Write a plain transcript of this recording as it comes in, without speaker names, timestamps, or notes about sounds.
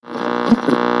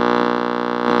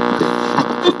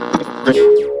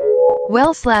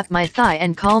Well, slap my thigh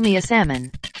and call me a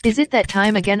salmon. Is it that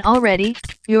time again already?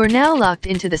 You're now locked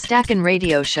into the Stackin'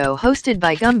 Radio Show hosted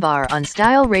by Gumbar on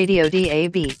Style Radio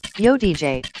DAB. Yo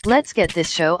DJ, let's get this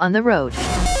show on the road.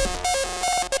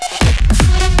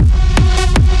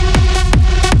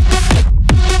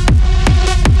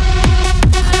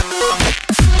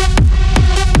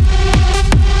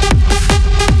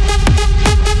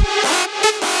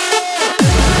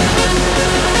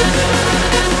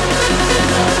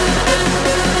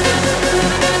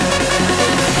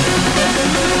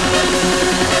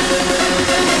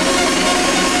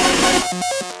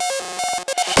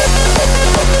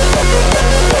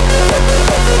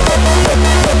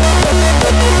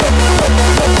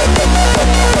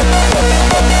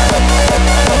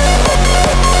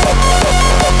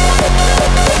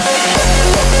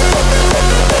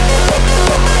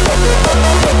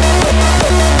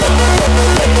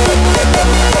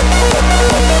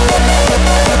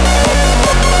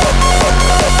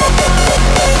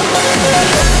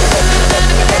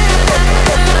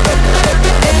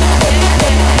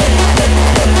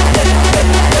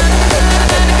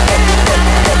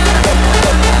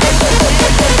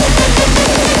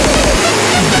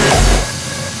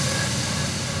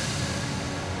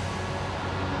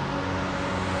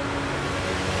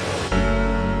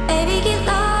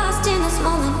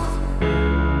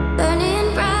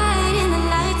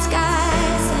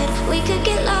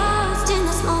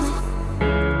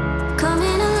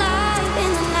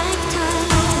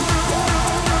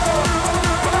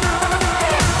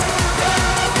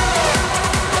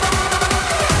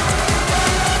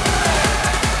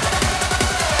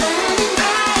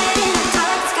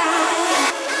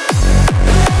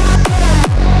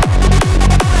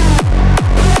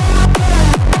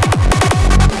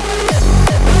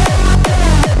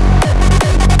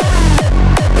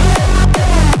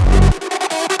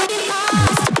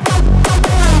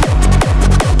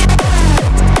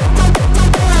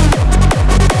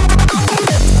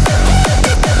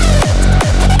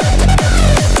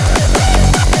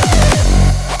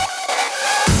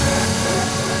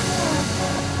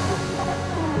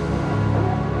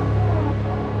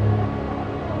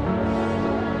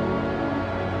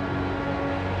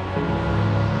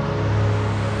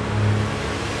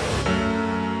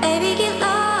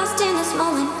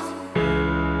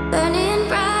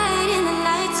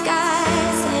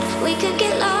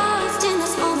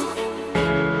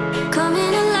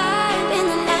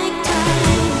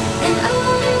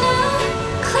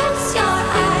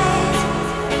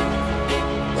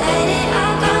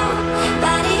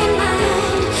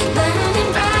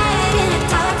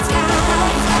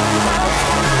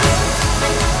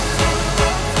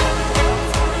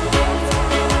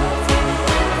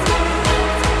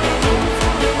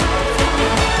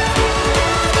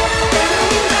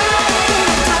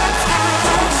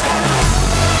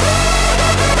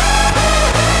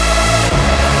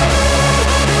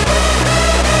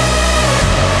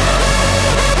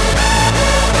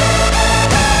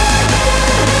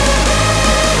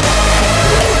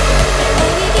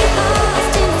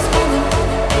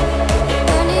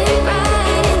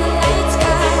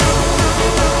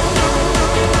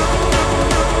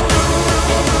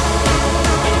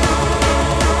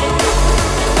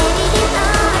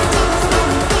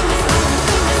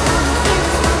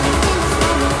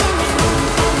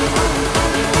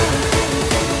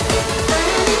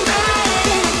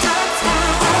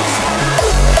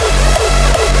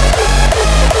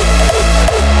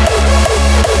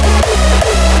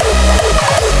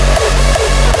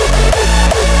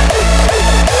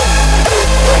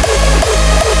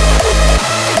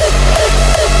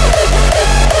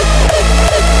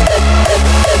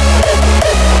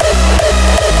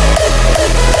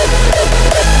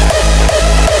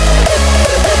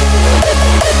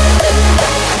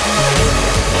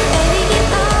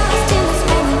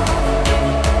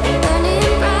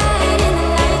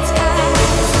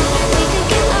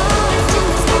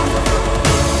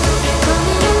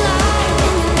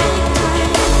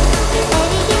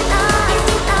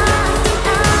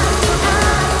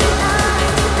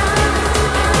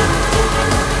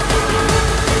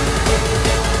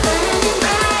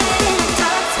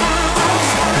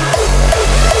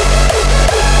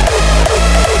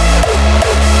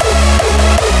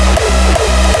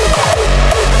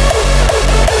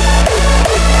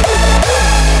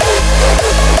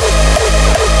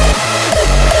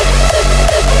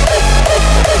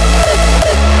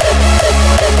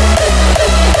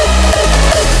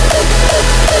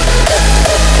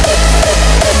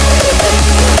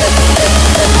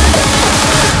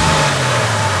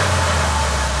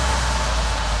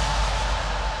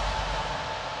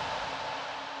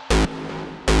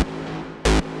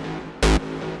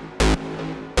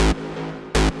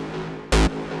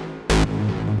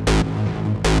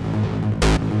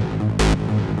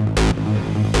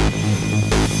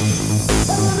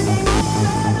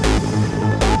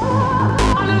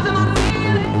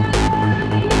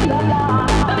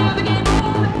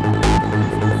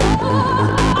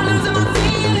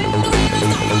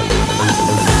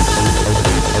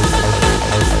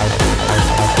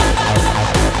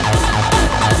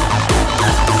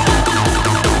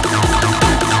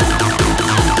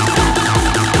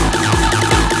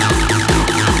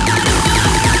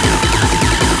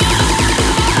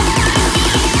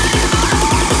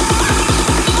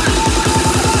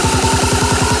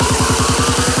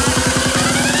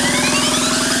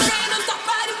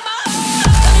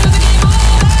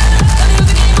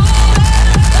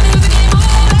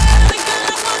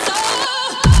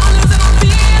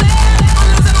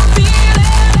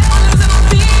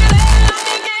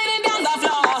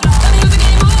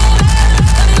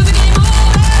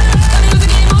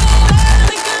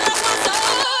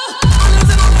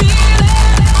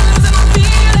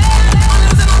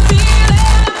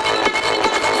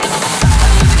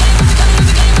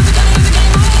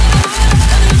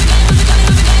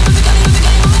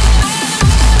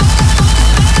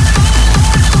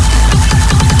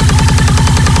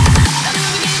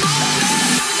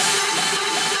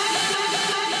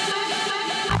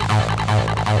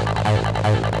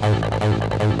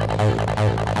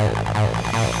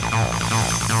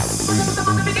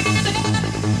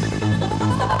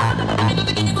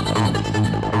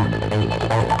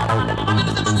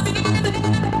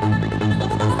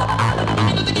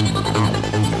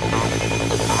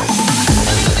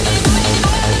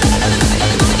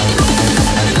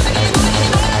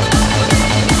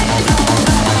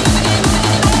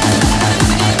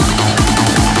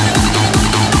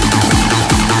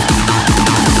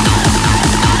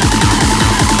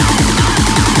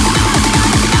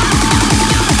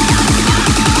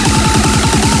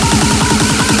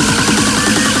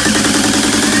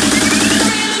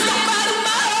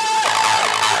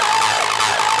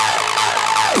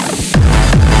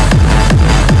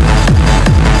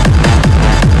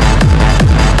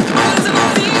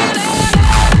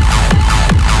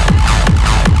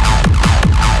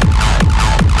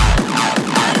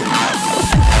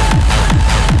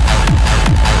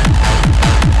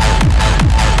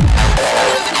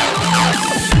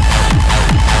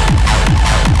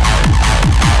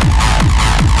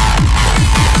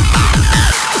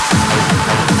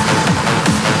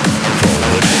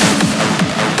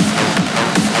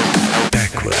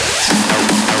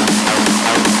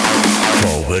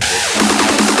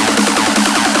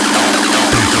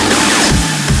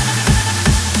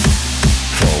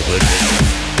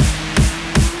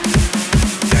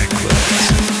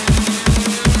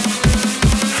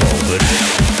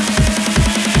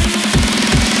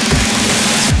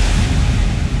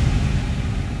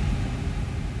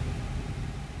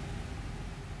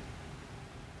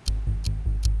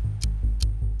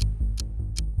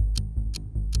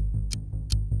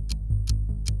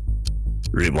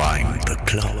 Rewind the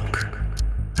clock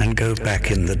and go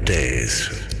back in the days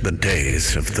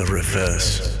of the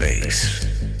reverse bass.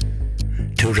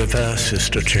 To reverse is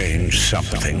to change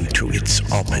something to its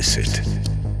opposite.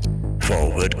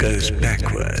 Forward goes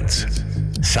backwards.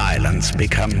 Silence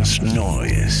becomes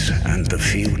noise, and the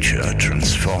future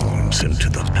transforms into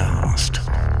the past.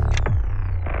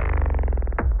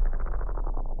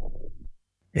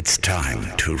 It's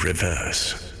time to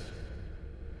reverse.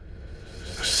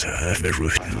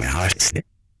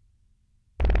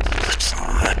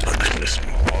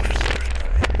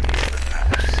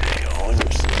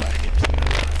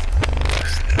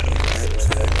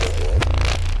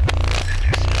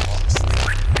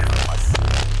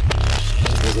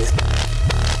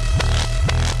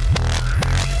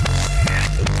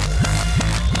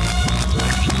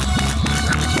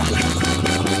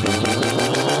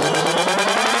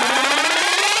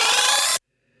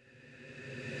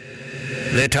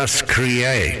 Let us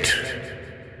create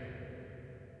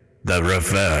the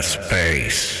reverse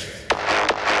bass.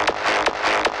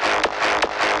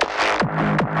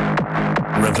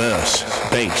 Reverse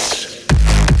bass.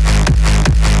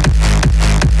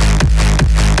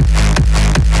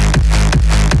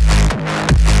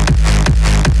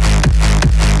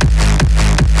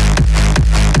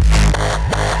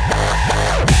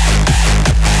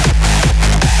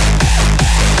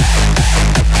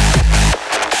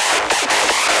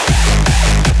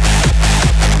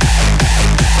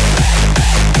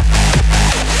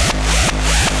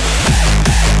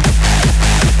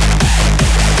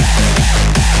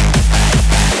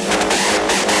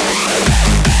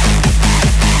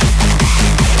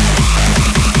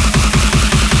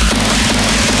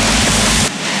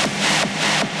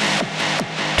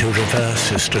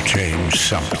 Reverse is to change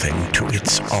something to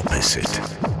its opposite.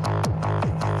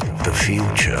 The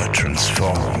future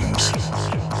transforms.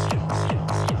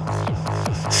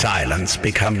 Silence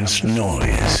becomes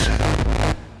noise.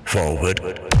 Forward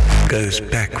goes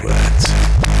backwards.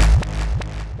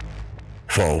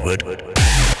 Forward,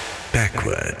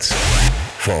 backwards.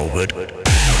 Forward,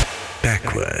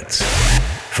 backwards.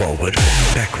 Forward,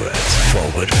 backwards,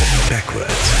 forward,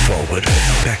 backwards, forward,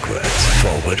 backwards,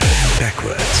 forward, backwards, forward,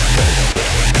 backwards, forward,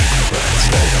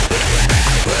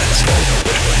 backwards, forward,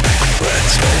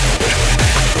 backwards, forward,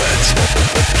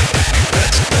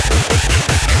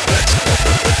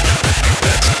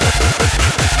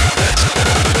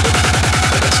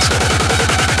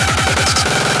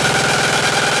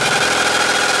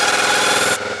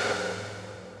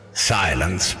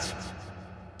 silence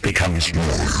becomes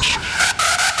noise.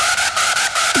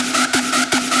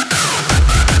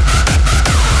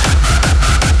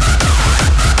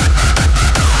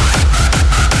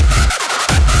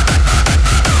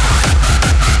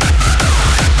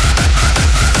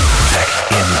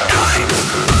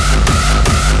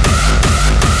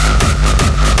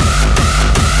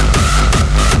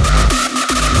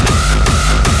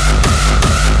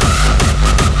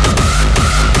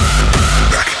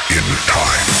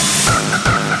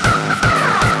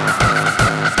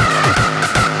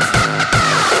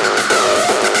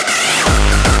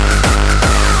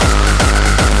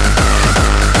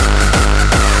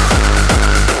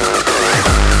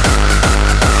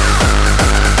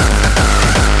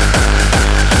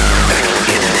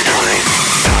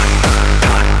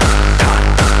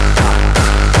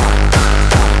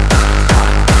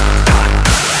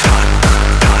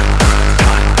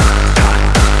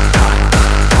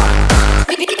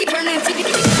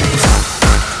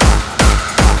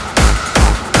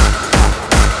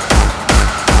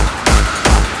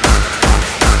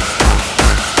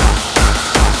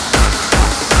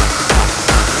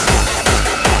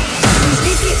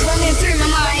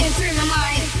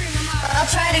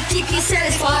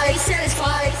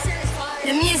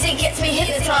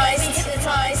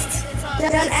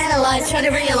 Don't analyze, try to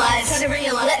realize.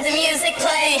 Let the music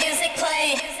play.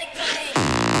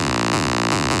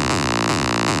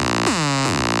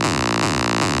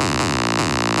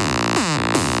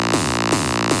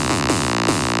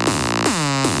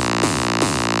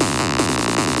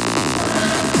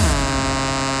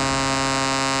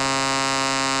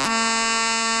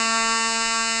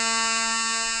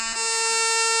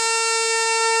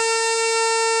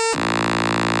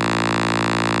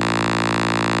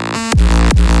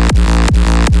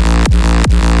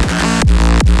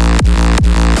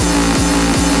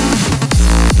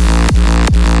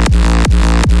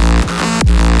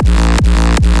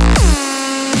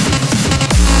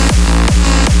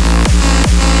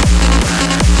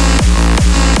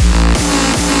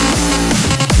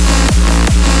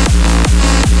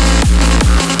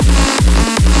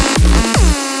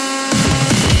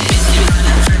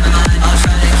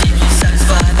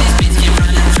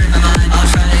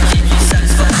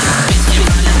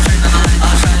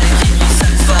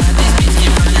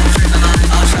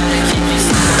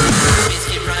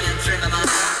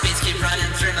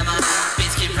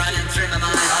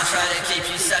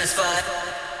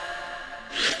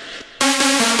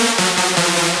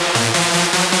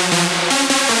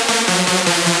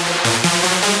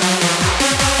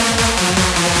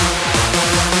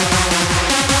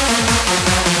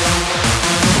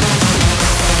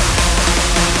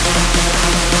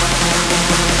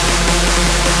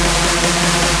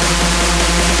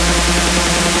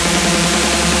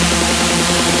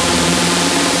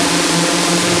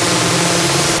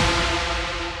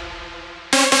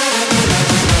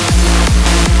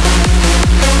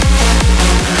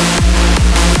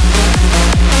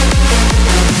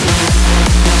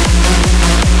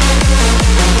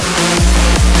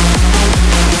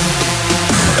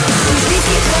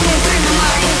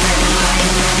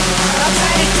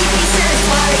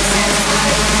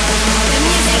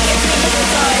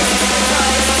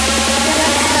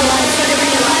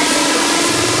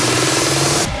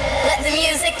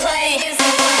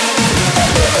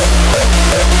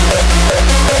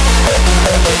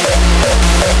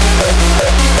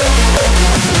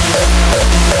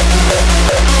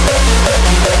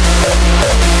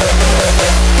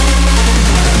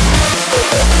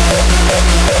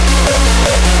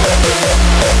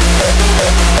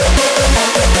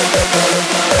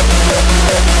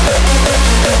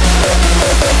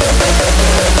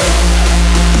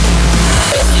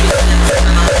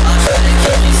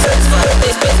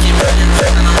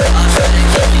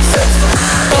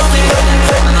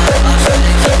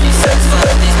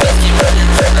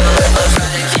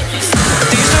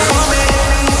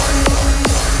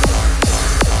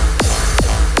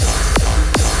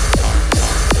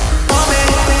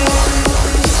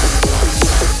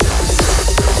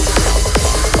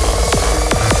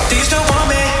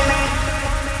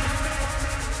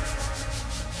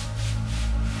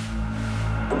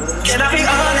 Can I be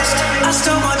honest? I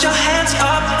still want your hands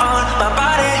up on my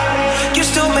body. You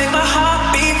still make my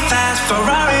heart beat fast.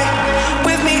 Ferrari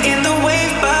with me in the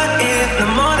wave, but in the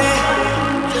morning.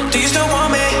 Do you still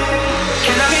want me?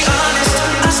 Can I be honest?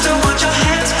 I still want your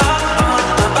hands up on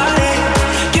my body.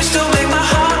 You still make my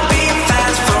heart beat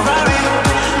fast. Ferrari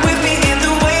with me in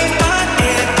the wave, but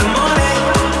in the morning.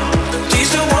 Do you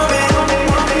still want me?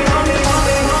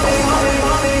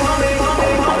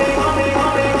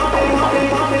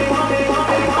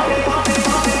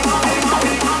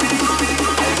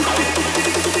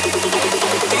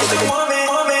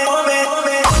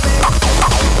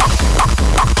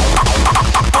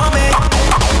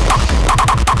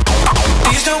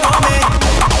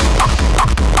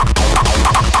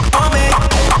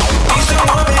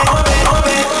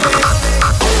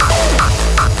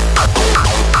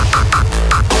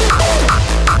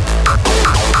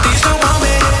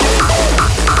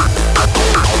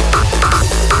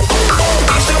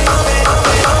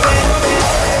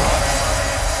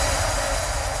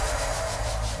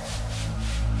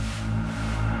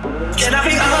 Can I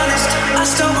be honest? I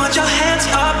still want your hands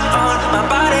up on my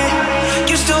body.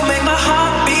 You still make my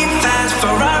heart beat fast.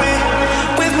 Ferrari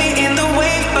with me in the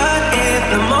wave, but in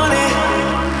the morning.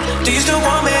 Do you still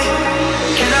want me?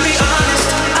 Can I be honest?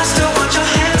 I still want your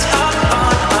hands up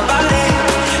on my body.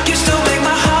 You still make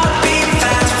my heart beat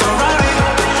fast. Ferrari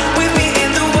with me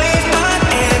in the wave, but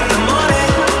in the morning.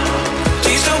 Do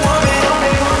you still want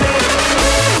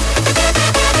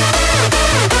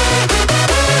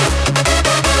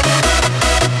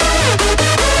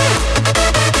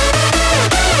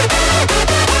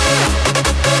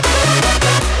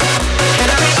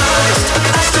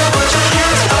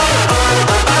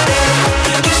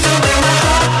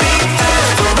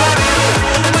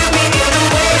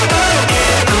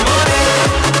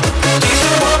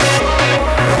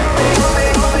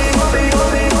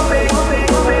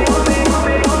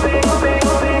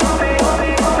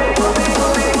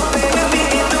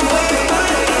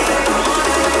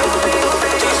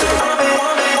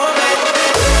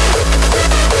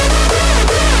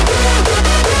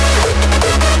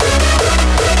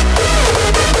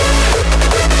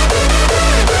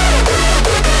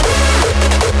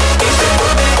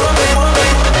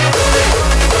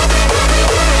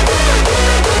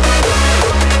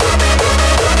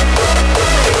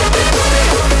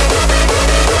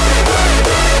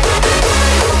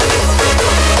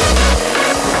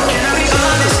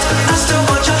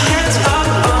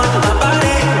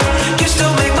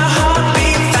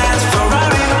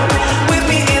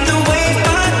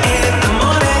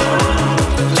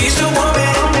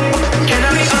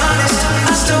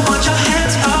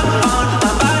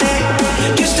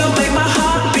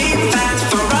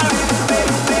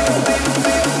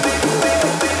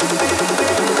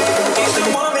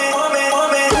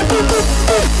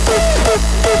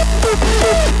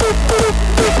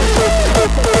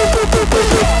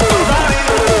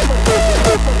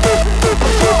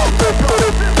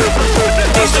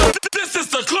This is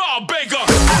the Club Banger.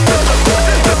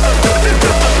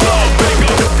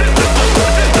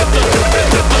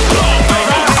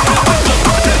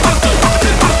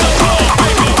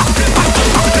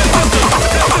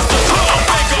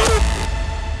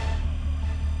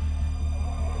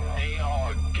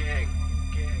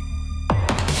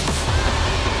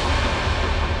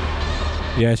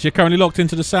 Yes, you're currently locked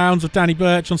into the sounds of Danny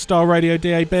Birch on Style Radio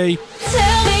DAB.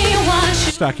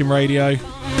 Stacking Radio.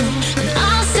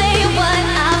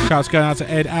 Shouts going out to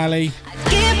Ed Alley.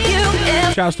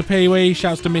 Shouts to Pee Wee.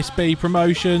 Shouts to Miss B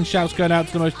Promotion. Shouts going out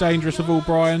to the most dangerous of all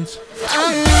Brians.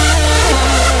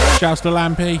 Shouts to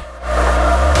Lampy.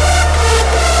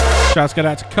 Shouts going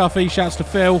out to Cuffy. Shouts to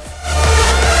Phil.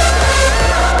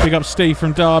 Big up Steve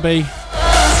from Derby.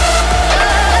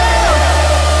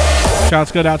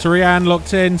 Shouts going out to Rianne,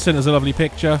 locked in, sent us a lovely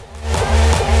picture.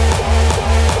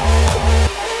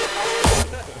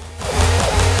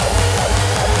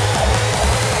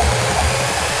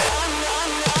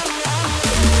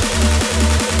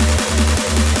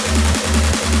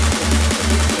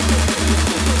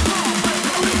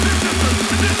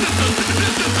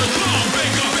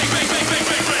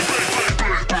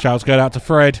 Shouts going out to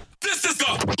Fred. This is the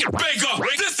Banger.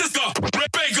 This is the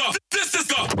Banger. This is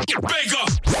the Banger.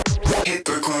 Hit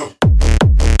the club.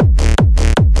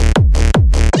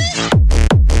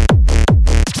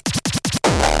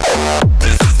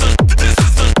 This is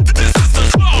the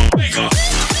Club Banger.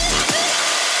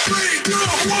 3, 2,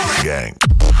 1. Gang.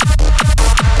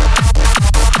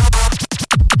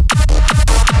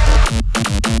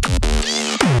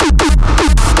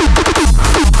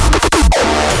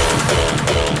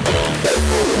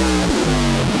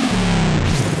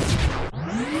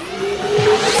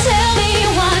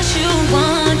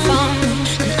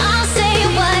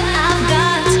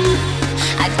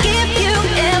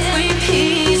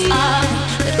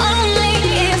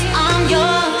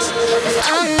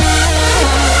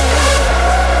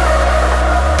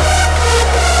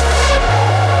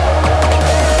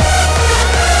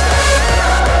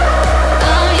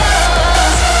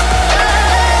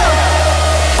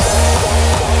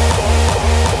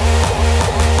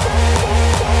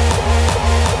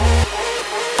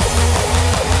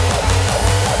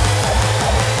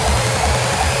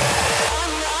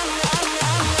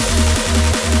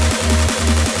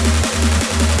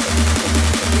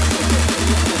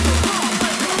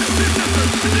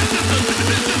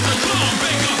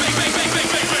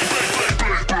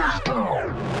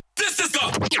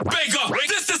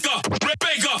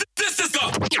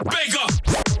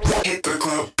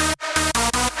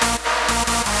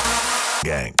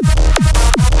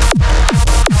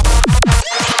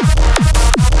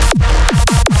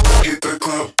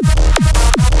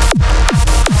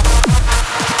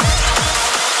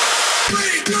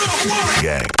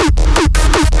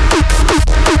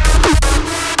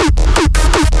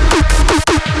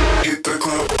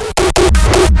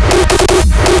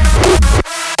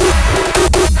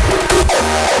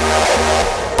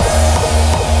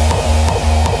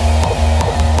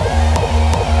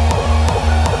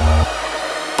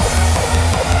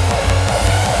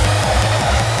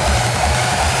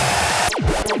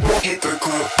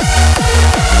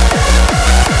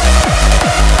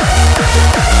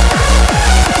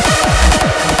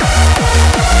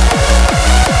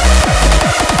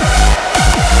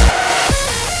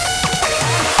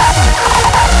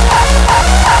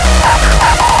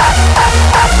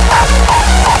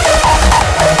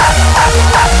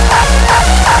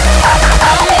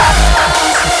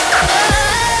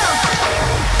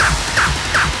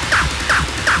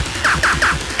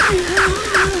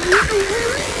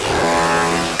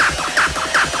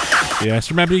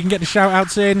 Yes, remember you can get the shout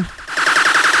outs in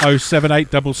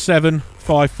 07877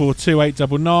 542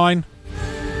 899.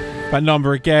 That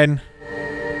number again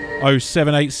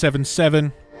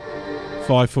 07877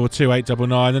 542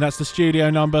 899, and that's the studio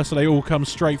number, so they all come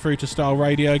straight through to Style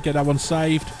Radio. Get that one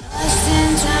saved.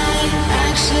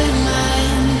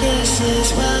 This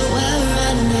is what we're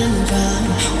running from.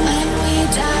 When we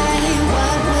die,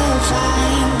 what we'll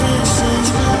find. This is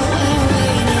what we're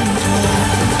waiting for.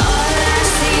 All I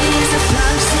see is the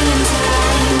flux in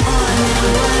time. More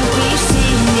than what we've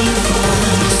seen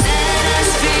before. Set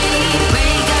us free,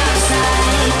 break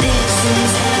outside. This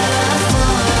is Era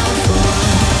 404.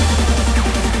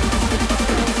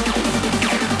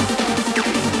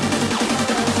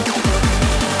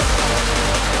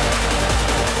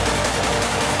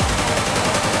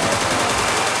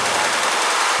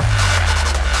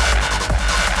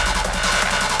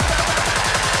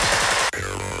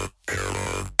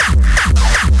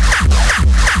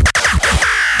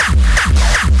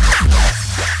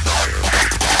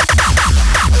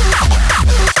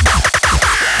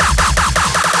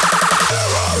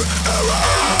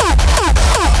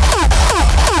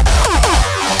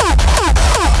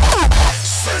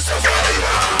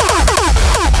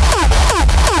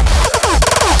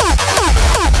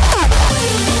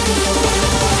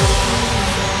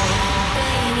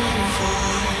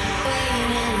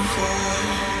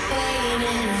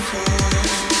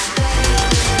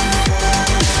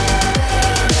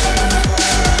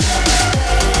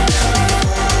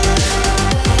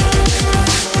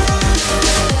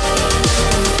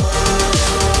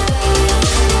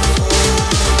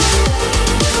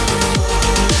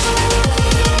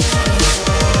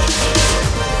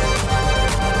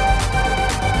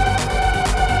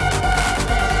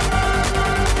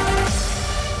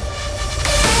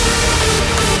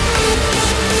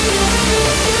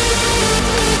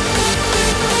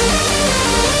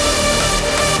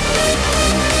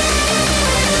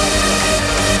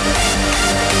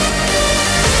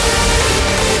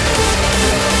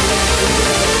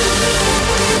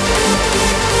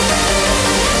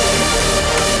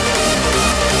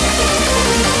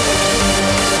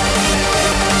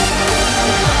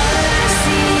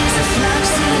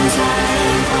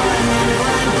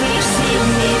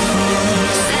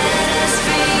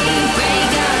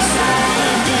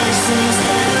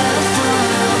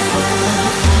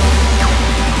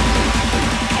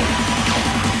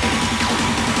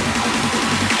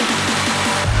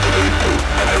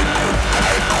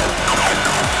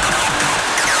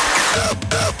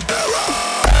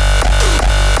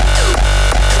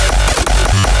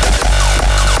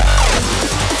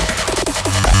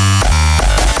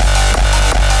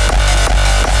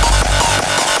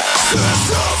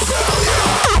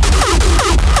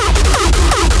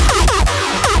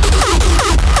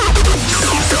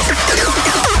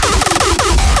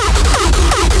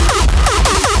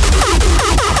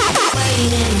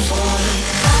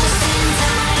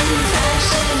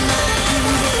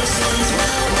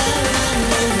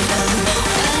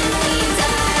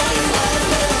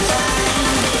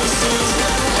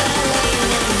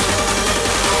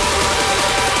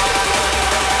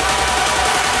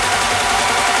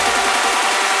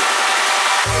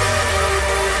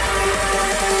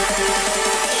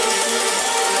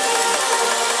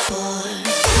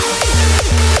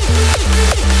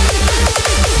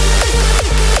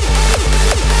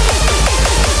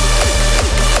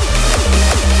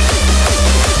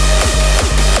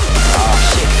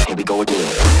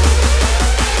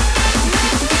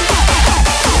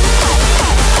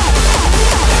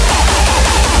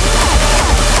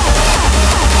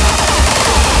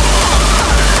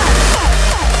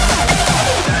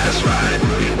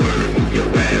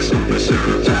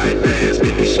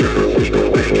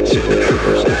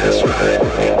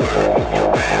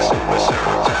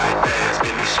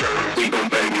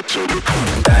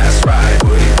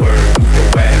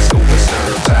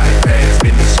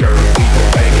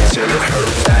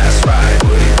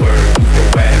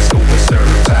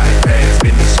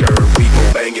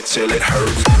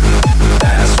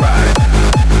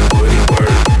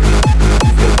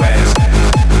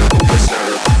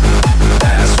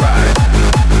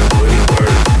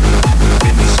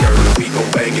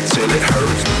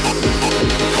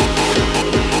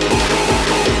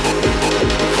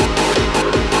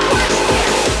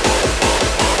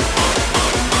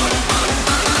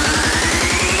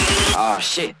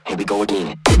 shit, here we go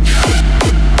again.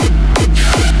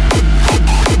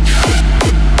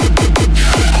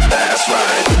 That's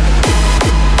right.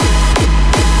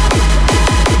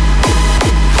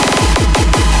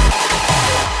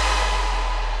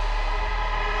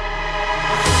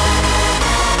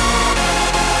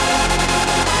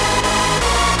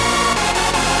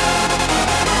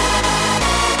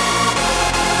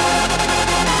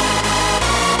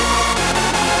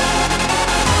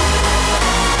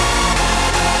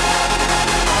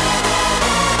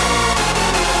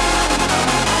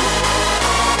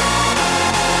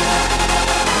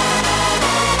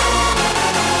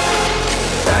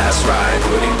 That's right,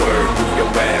 good and word, move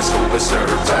your ass over serve.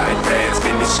 Tight pants,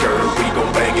 mini skirt, we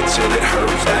gon' bang it till it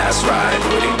hurts. That's right,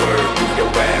 good and word, move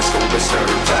your ass over serve.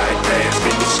 Tight pants,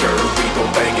 mini skirt, we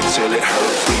gon' bang it till it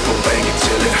hurts. We gon' bang it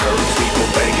till it hurts. We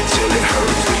gon' bang it till it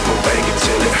hurts. We gon' bang it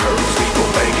till it hurts. We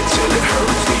gon' bang it till it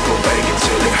hurts. We gon' bang it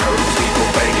till it hurts. We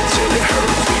gon' bang it till it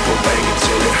hurts. We gon' bang it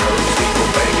till it hurts. We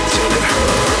gon' bang it till it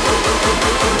hurts.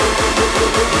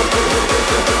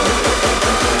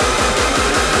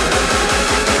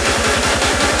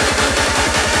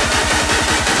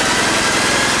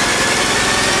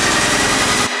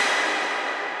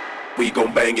 We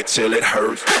gon' bang it till it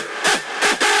hurts.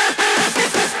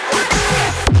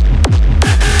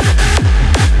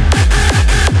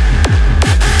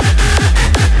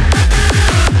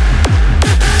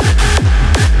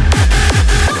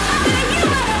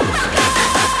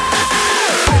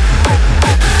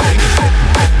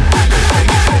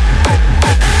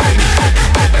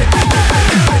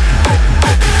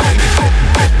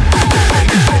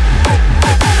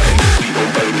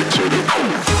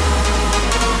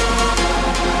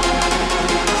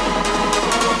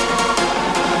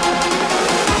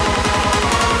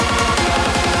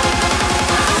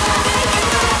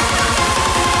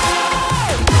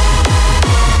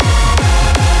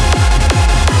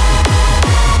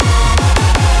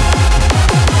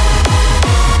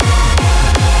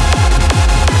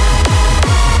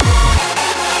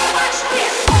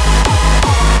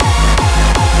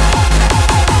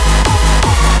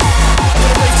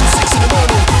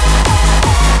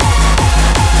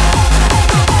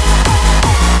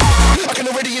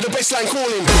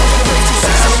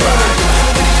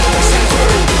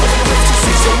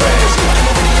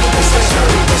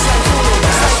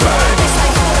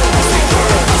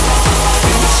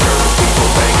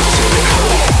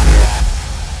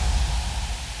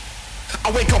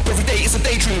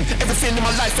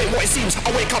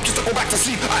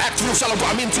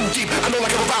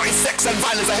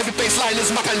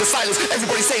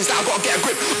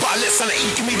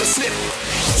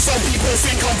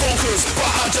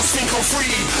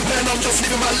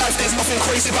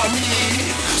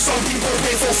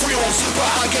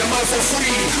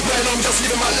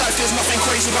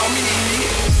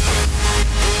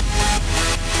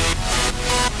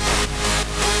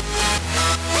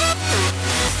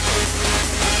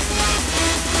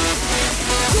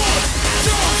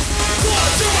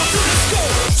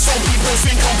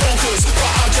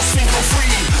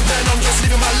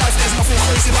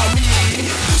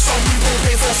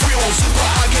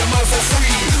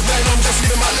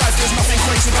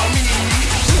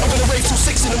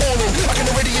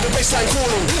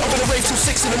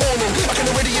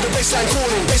 Baseline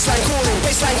calling, baseline calling,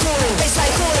 baseline calling,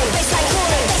 baseline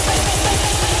calling.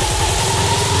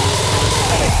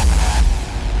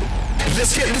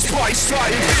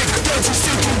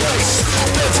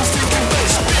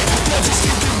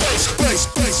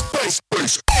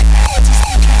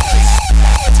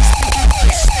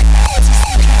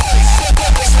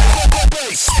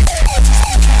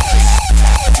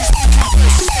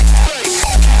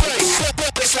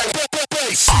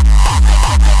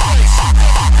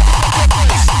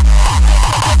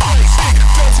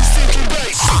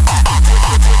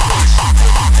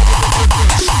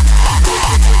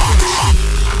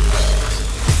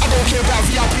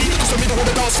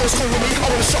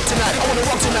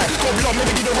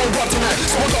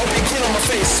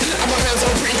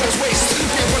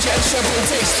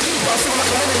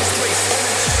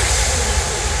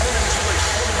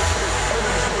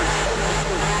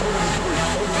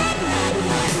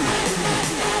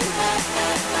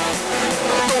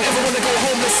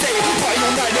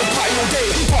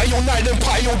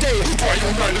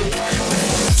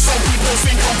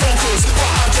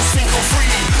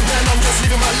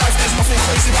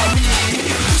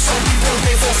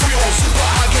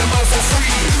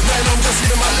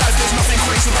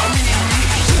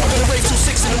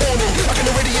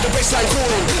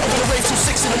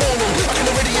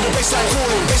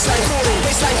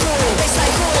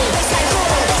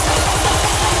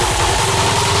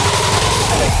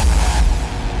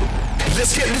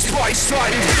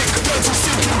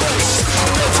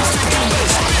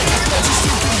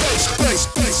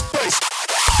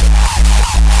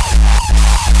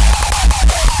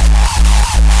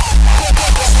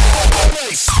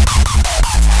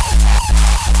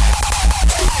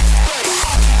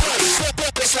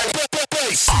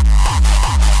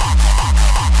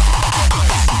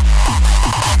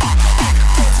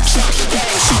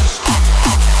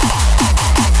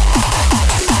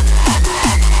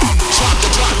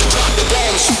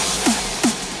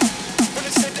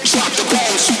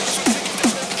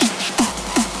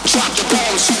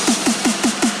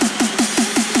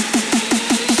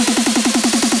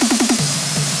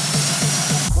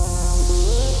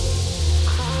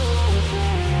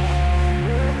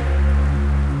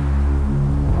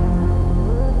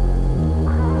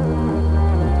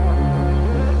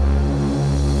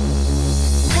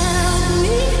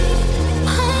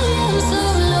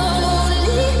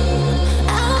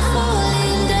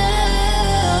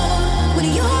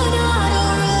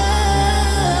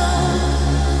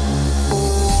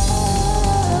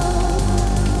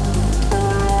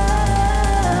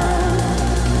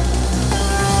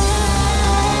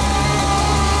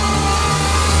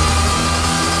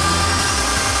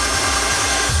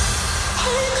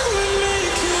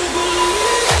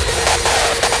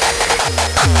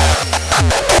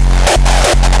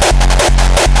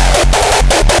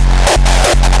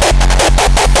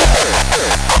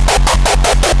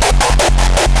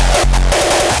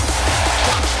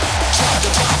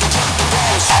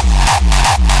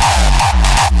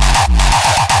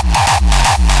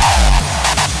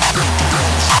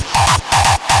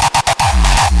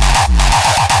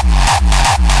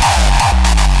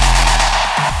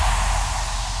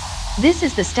 This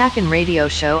is the Stackin' Radio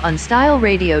Show on Style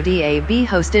Radio DAB,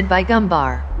 hosted by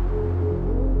Gumbar.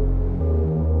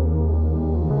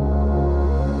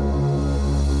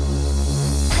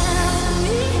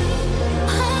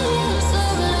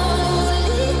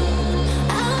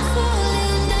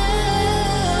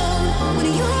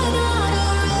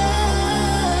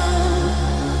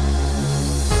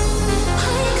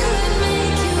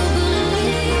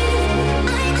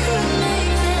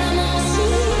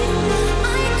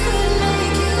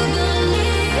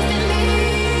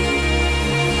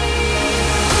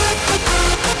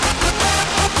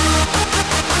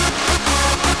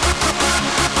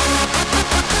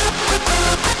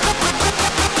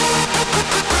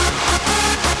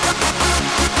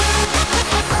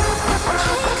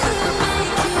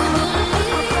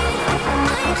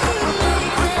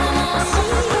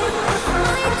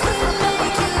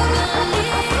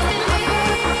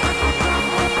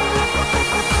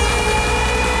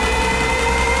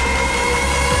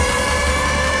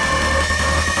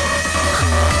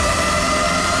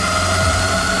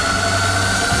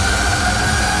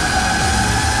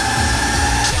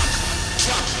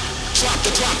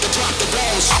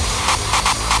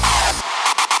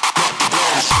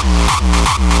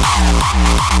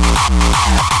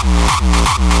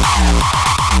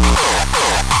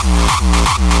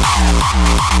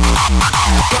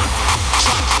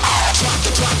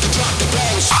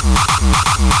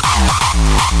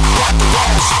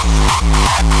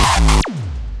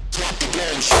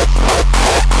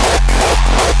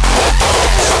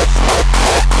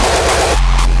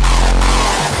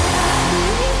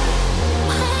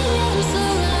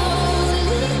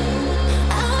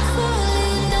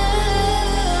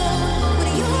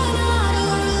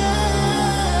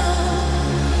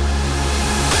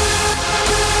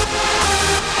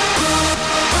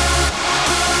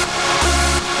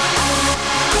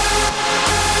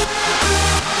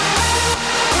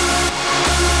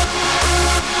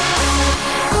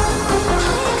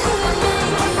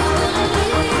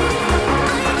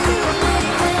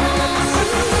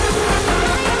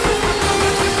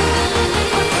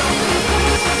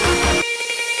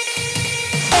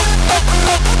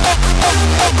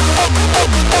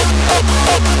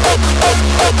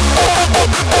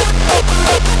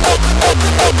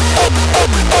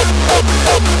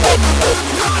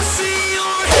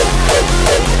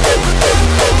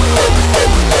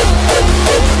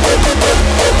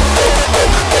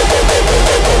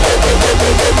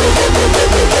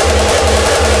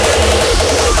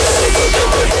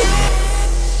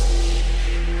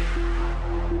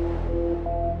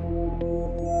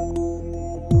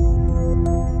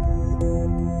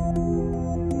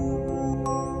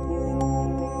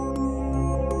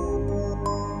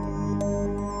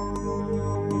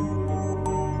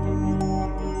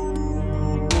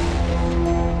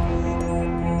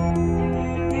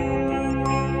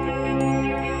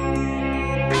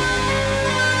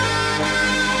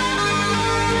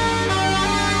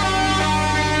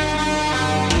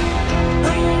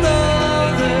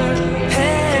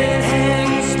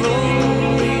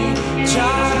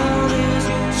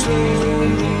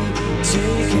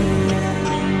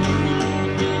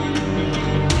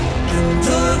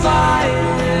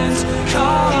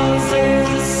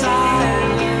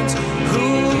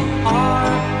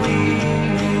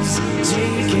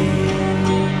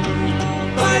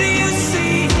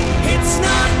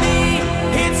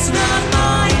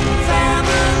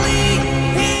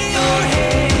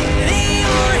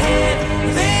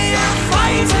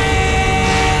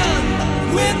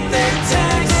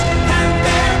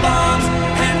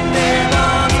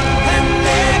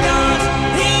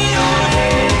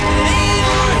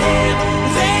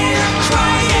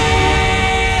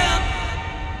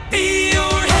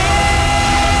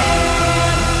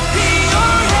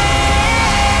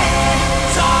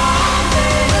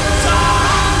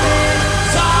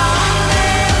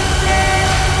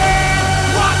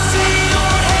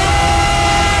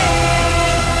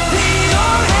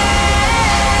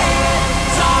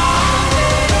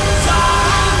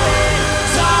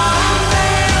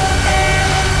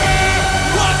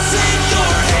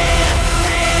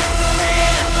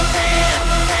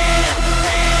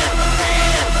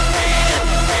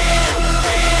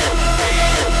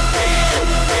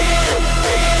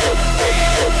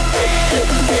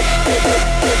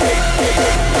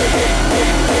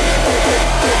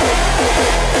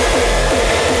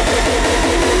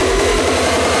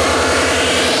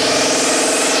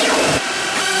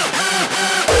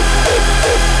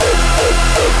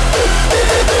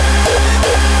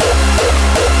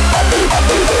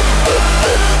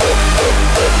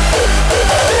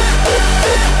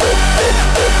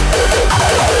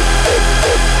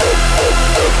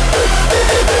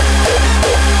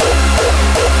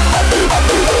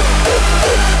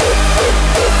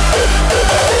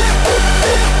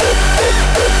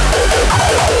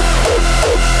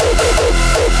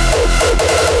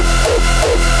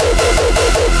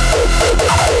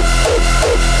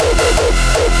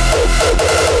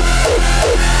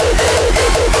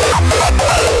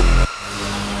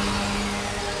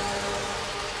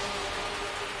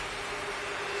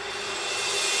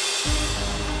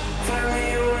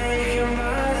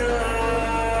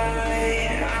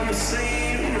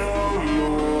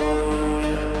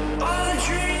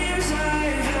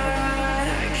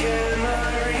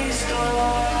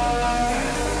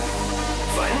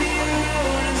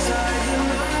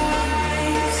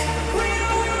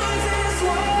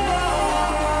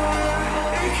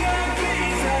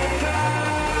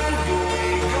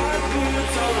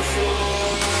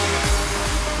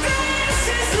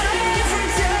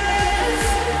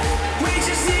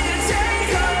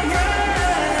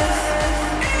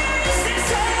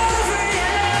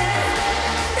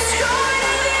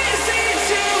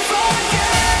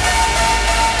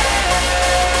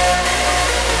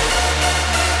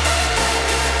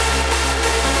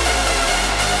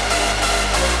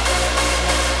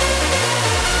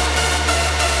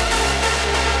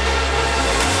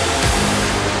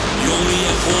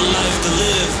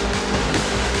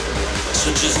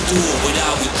 just do it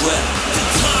without regret. The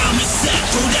time is set,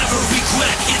 don't ever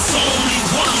regret. It's only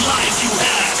one life you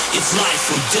have. It's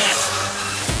life or death.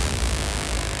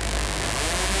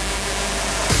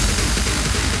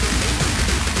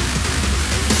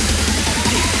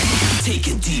 Take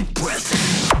a deep breath.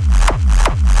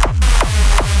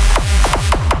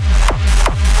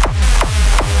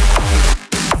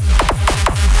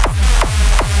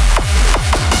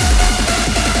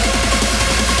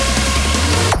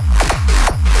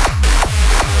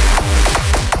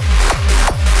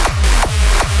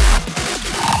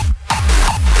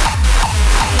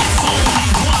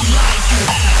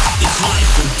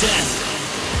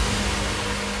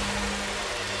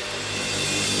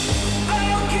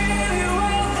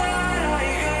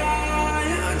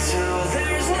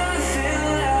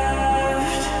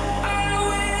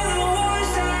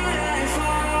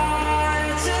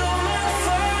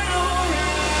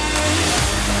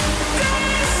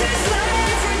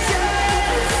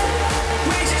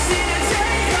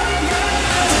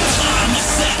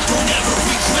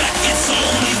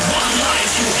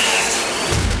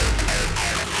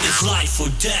 Life or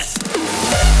death.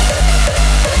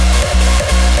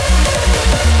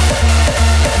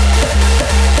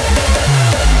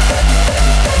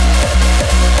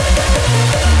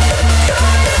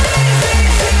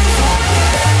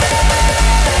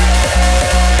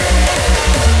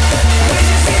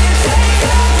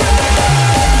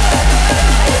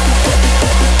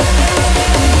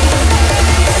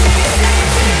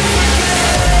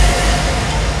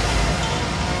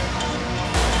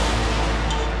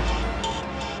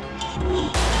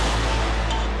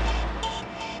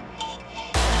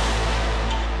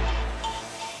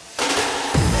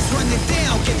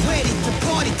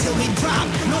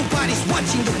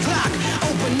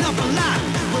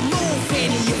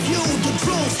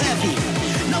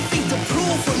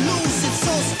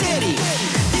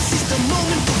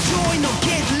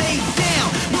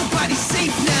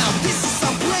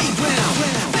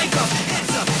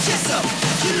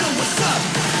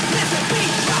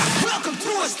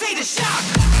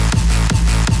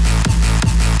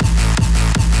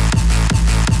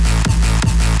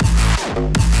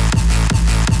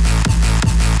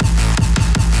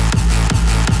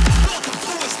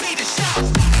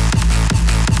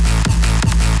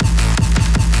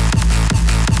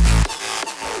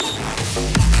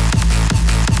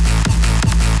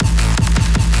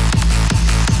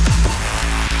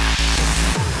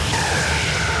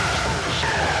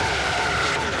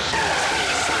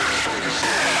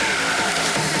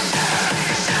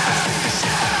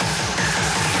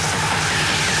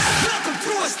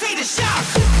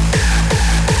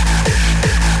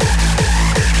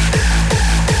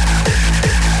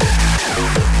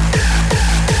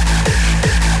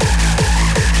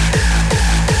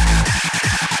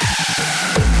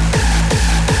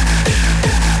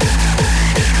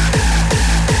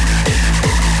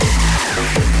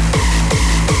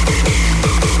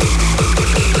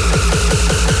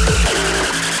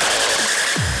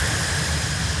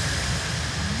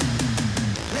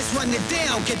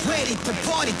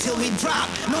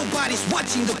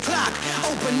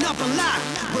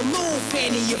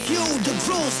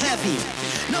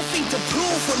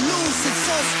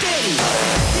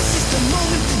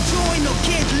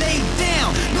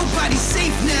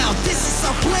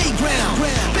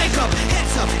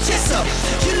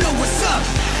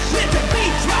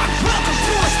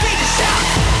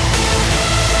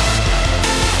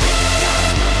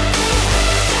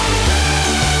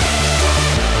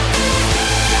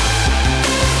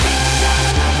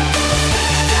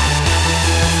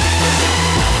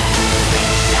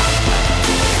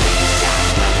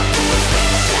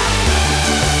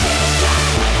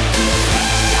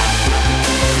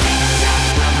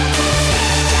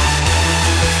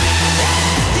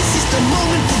 This is the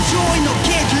moment to join or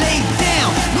get laid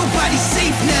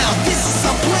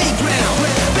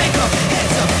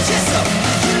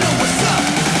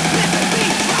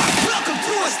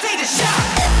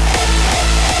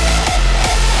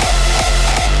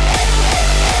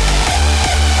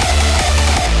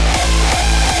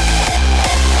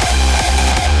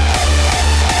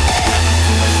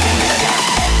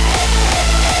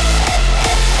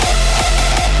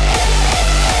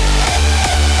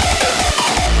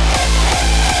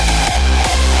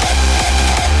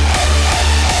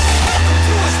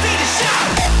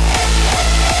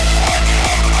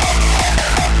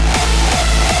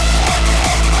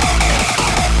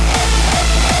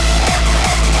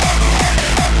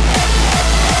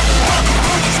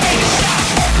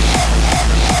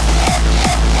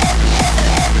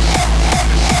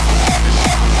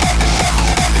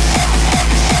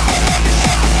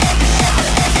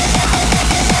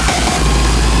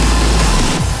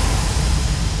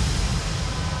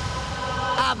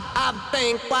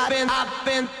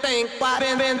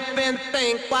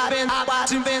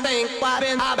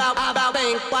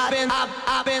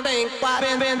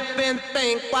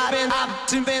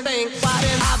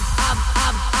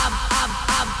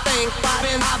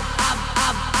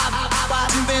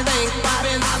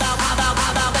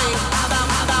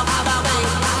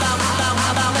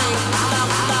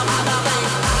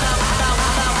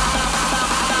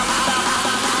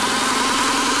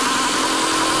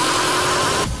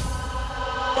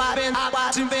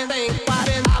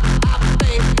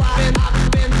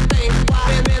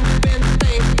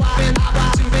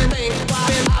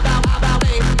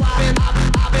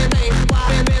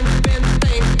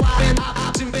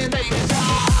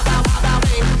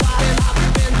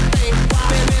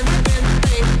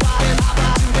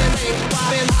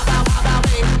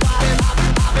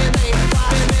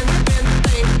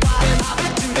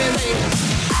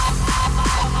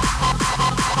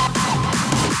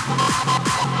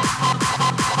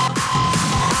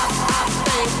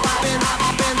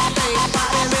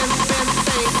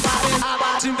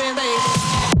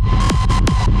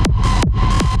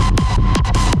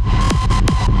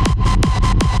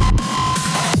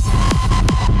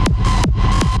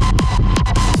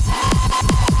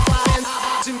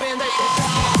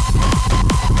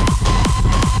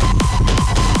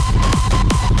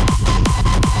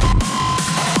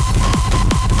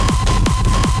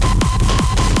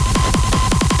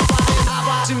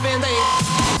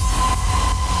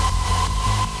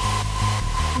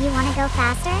You want to go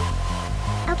faster?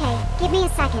 Okay, give me a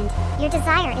second. Your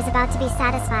desire is about to be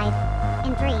satisfied.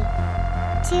 In 3,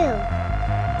 2,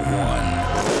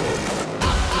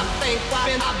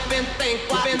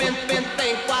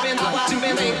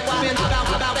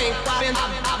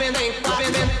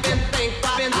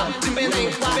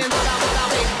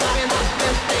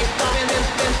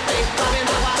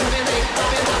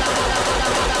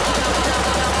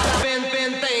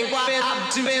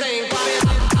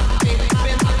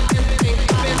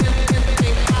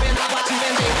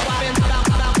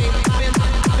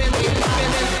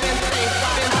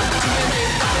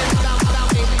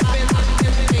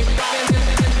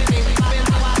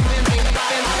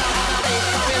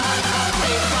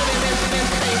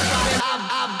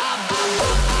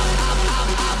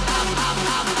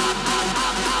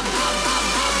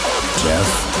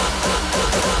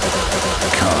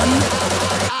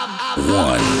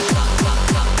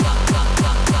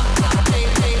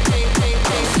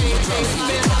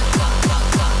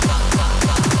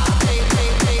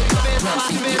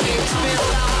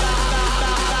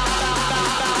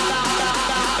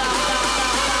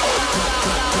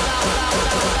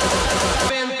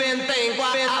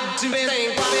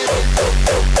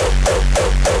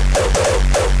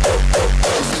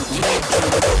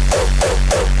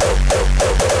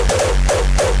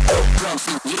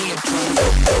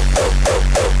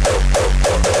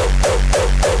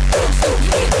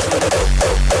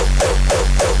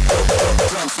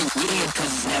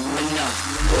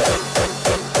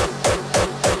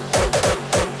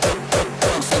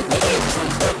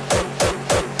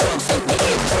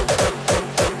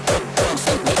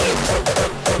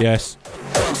 Yes.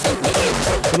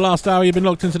 For the last hour, you've been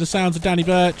locked into the sounds of Danny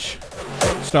Birch,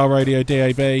 Style Radio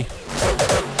DAB.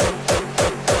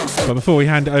 But before we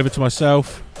hand it over to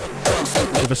myself,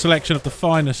 with a selection of the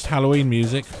finest Halloween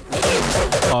music,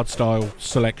 hardstyle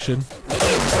selection,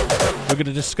 we're going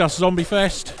to discuss Zombie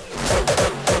Fest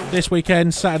this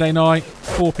weekend, Saturday night,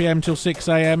 4 p.m. till 6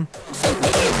 a.m.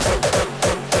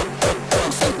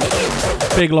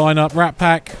 Big lineup: Rat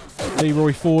Pack,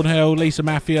 Leroy Thornhill, Lisa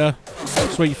Mafia,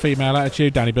 Sweet Female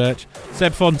Attitude, Danny Birch,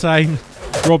 Seb Fontaine,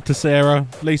 Rob Tessera,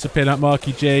 Lisa Pinup,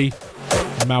 Marky G,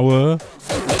 Mauer,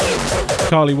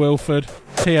 Carly Wilford,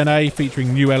 TNA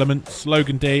featuring New Elements,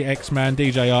 Logan D, X-Man,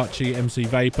 DJ Archie, MC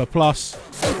Vapor, plus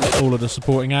all of the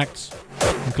supporting acts,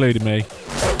 including me.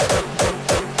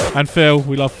 And Phil,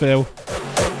 we love Phil.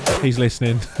 He's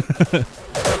listening.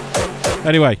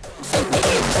 Anyway,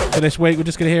 for this week we're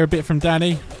just going to hear a bit from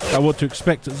Danny about what to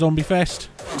expect at Zombie Fest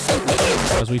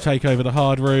as we take over the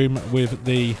Hard Room with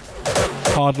the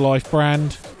Hard Life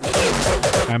brand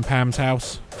and Pam's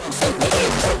House.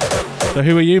 So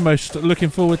who are you most looking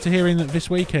forward to hearing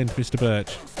this weekend, Mr.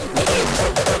 Birch?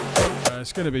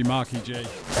 It's going to be Marky G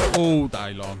all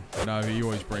day long. You know, he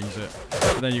always brings it.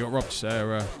 But then you got Rob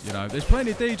Sarah. You know, there's plenty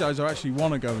of DJs I actually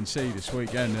want to go and see this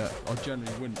weekend that I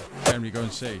generally wouldn't go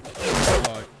and see.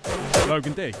 Like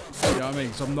Logan D. You know what I mean?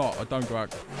 Because I don't go out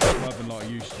clubbing like I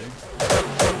used to.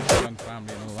 Young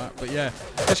family and all that. But yeah,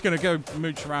 just going to go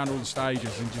mooch around all the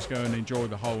stages and just go and enjoy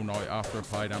the whole night after I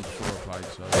played and before I played.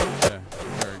 So yeah,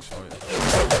 very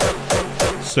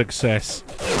excited. Success.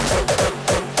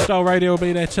 Style Radio will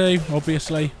be there too,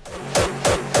 obviously,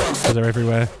 because they're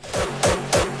everywhere.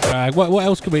 What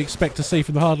else can we expect to see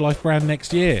from the Hard Life brand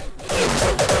next year?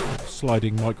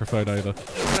 Sliding microphone over.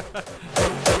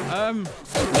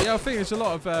 Yeah, I think there's a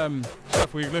lot of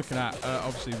stuff we're looking at,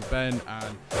 obviously with Ben,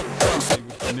 and obviously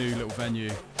with the new little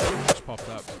venue that's popped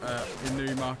up in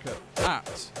Newmarket at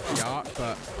the Arc,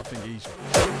 but I think he's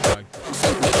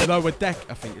Lower Deck,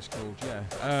 I think it's called, yeah.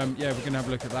 Yeah, we're going to have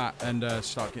a look at that and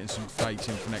start getting some dates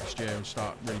in for next year and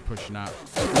start really pushing out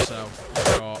myself,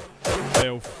 Scott,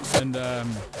 Bill, and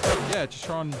yeah, just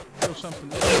try and build something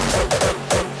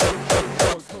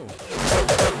quite cool.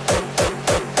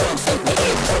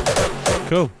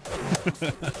 Cool.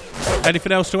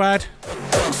 Anything else to add?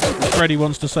 Freddie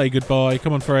wants to say goodbye.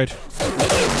 Come on, Fred.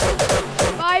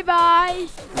 Bye-bye.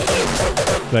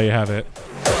 There you have it.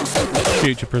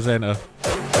 Future presenter.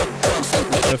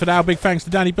 So for now, big thanks to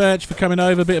Danny Birch for coming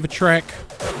over. Bit of a trek.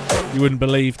 You wouldn't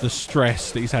believe the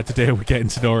stress that he's had to deal with getting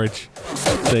to Norwich.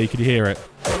 See, can you hear it?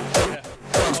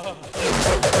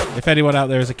 If anyone out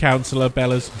there is a counsellor,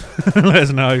 Bellas, let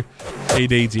us know. He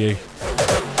needs you.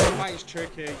 Thanks,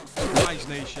 Tricky. Thanks,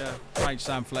 Nisha. Thanks,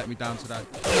 Sam, for letting me down today.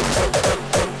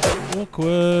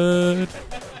 Awkward.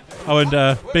 Oh, and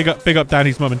big up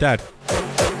Danny's mum and dad.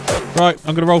 Right,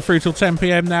 I'm going to roll through till 10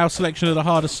 PM now. Selection of the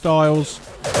hardest styles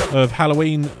of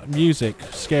Halloween music.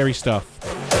 Scary stuff.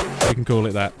 We can call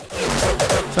it that.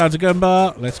 Sounds of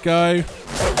Gunbar. Let's go.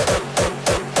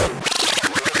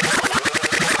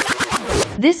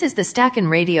 This is the Stackin'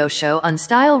 Radio Show on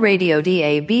Style Radio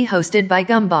DAB, hosted by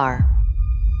Gumbar.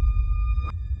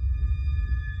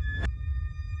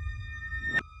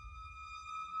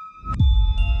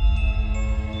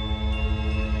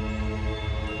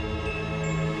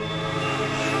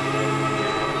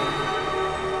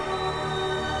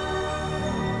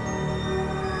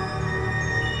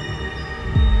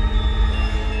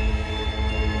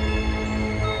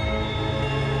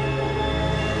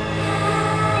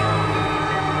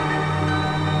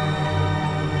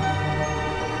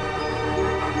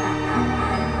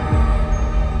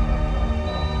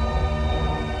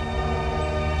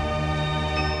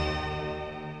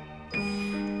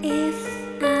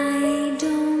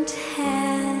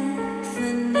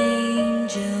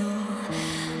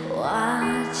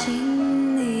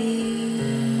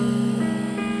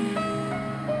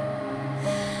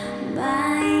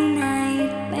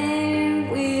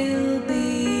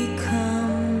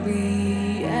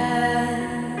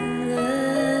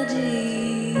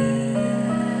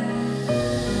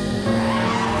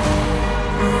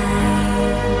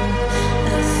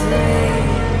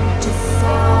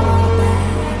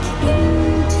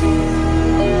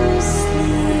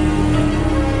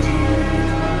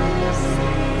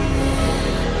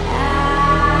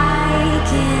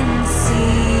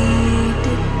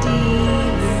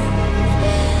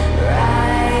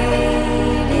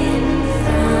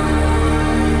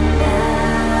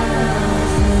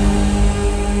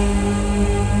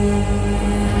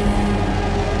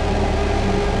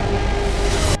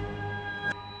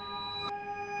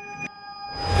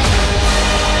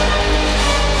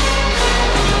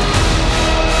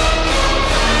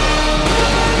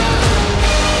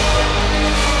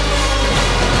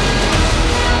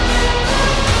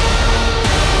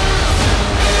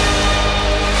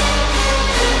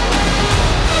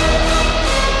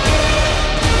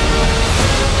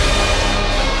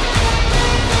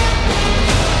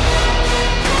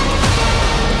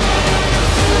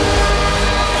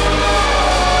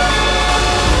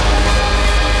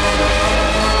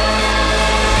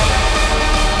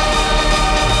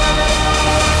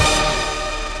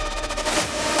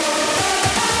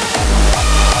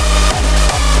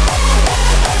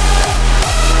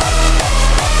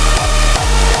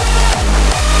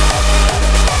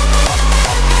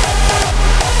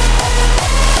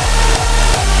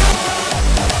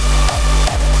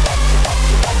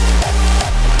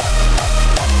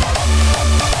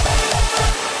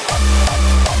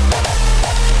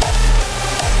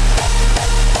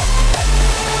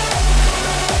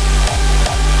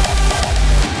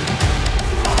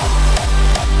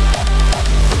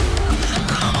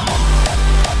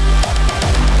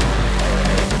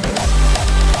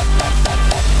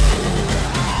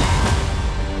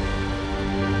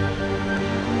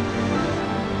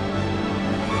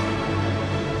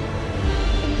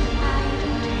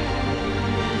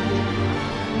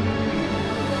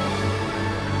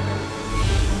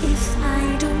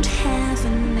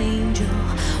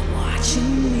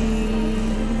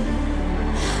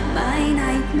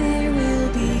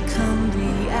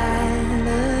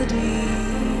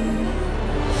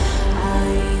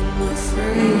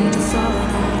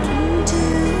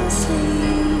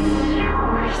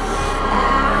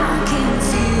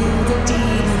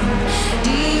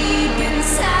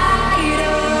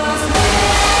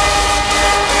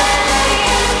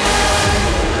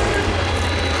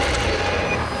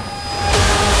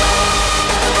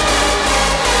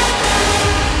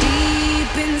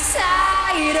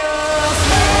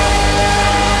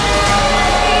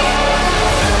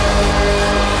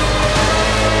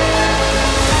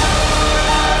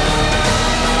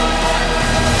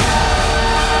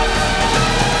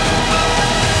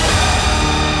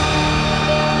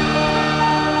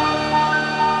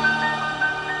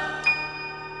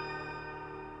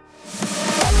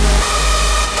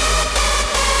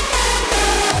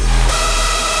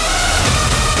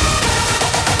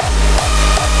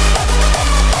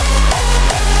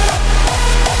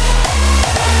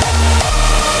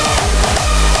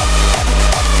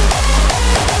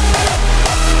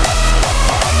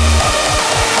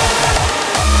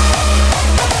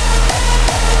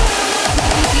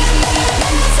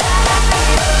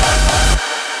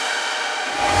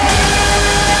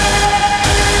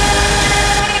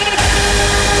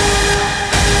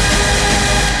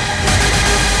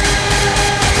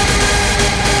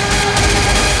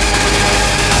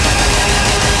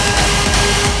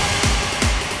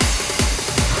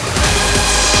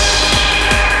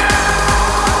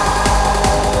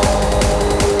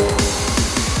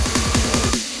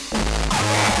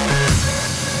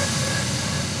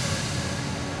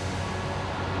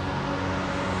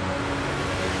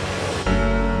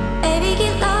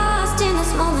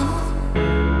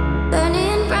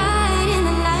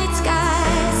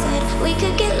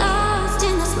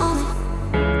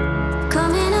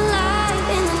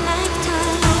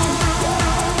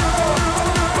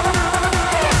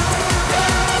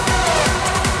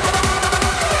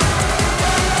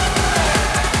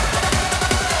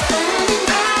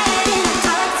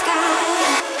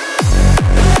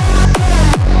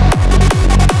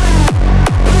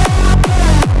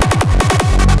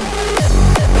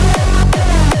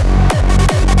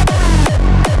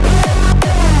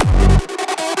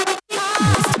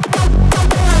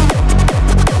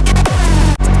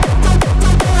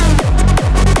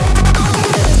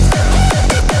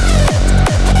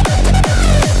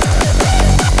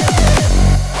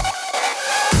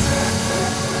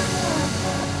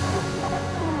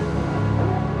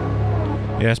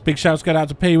 Yes, big shouts go out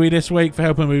to Pee Wee this week for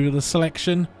helping me with the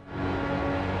selection.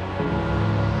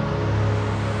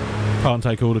 Can't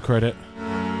take all the credit.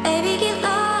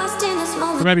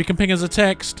 Remember, you can ping us a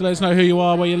text. Let us know who you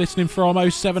are, where you're listening from.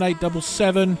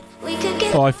 07877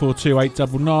 542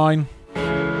 899.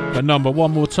 The number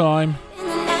one more time.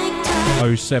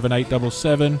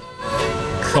 07877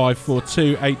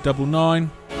 542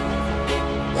 899.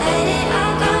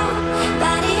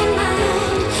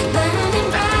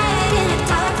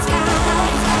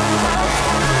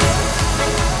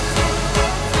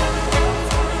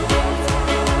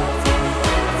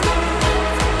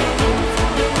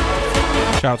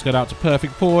 Shouts go out to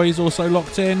Perfect Poise, also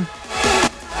locked in.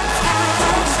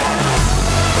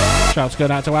 Shouts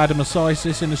going out to Adam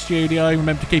Asisis in the studio.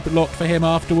 Remember to keep it locked for him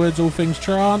afterwards, all things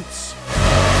trance.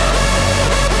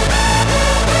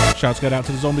 Shouts going out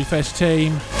to the Zombie Fest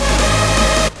team.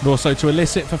 And also to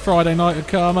Illicit for Friday night at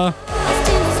Karma.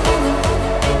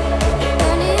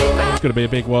 It's going to be a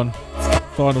big one.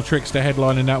 Final Trickster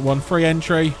headlining that one. Free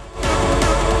entry.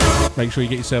 Make sure you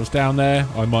get yourselves down there.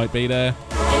 I might be there.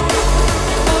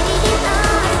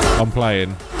 I'm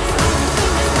playing.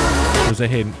 There's a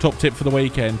hint. Top tip for the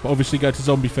weekend, but obviously go to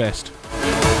Zombie Fest.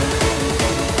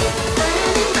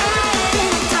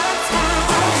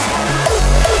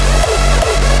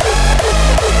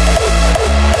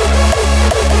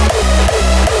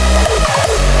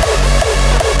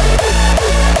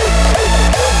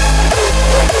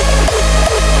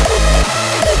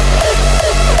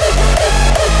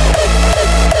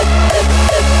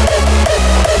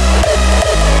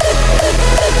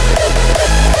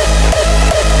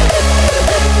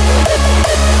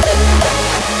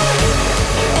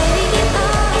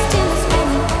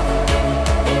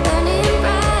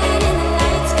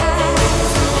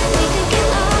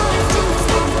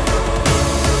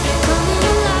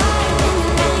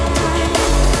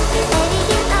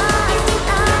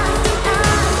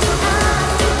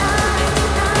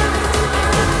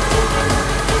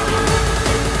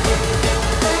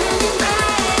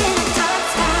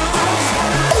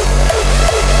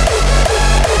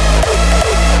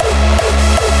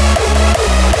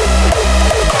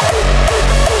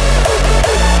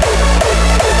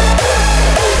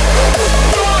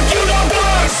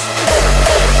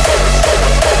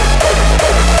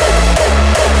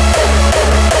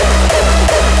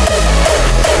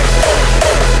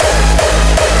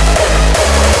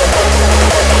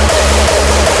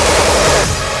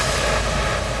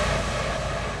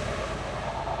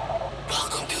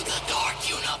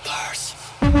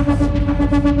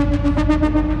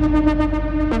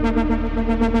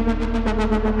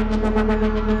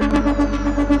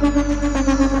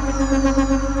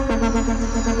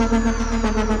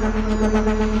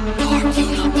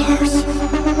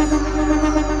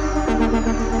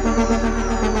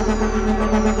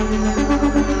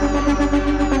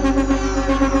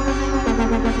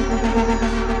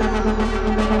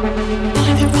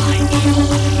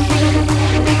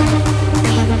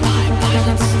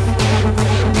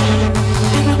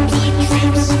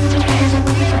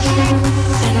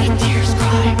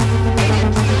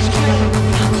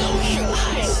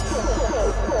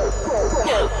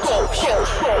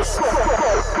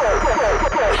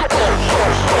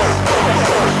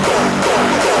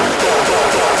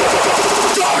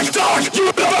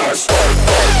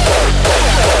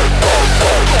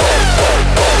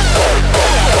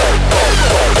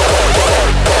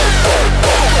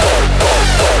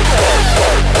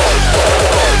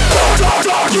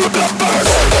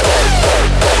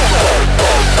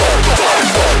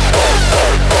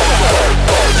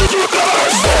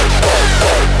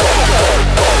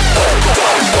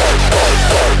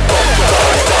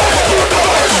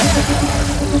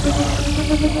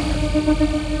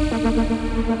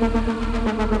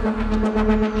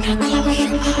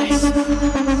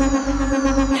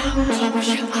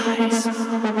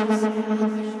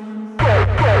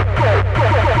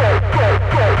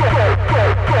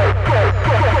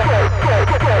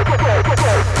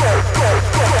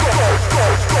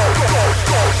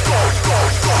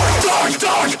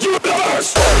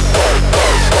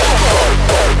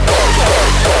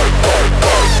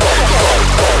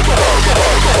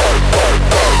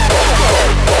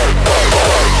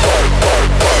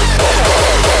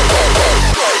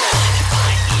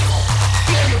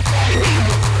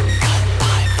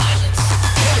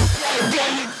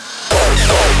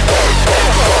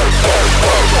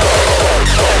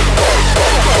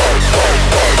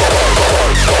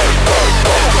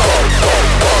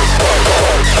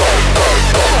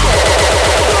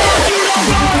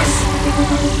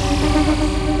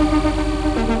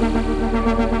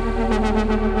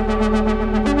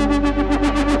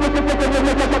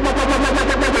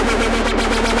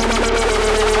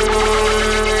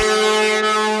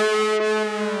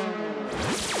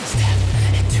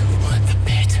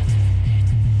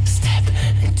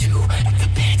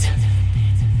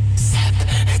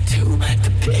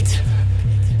 pit.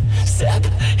 Step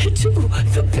into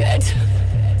the pit.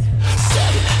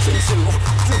 Step into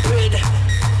the pit.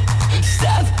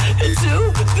 Step into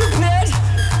the pit.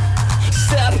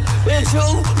 Step into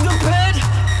the pit.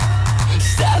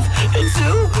 Step into the pit. Step into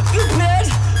the pit.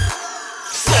 Step into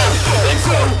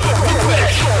the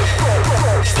pit.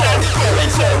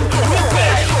 Step into the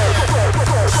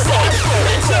pit. Step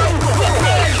into the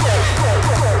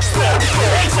pit. Step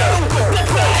into the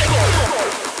pit.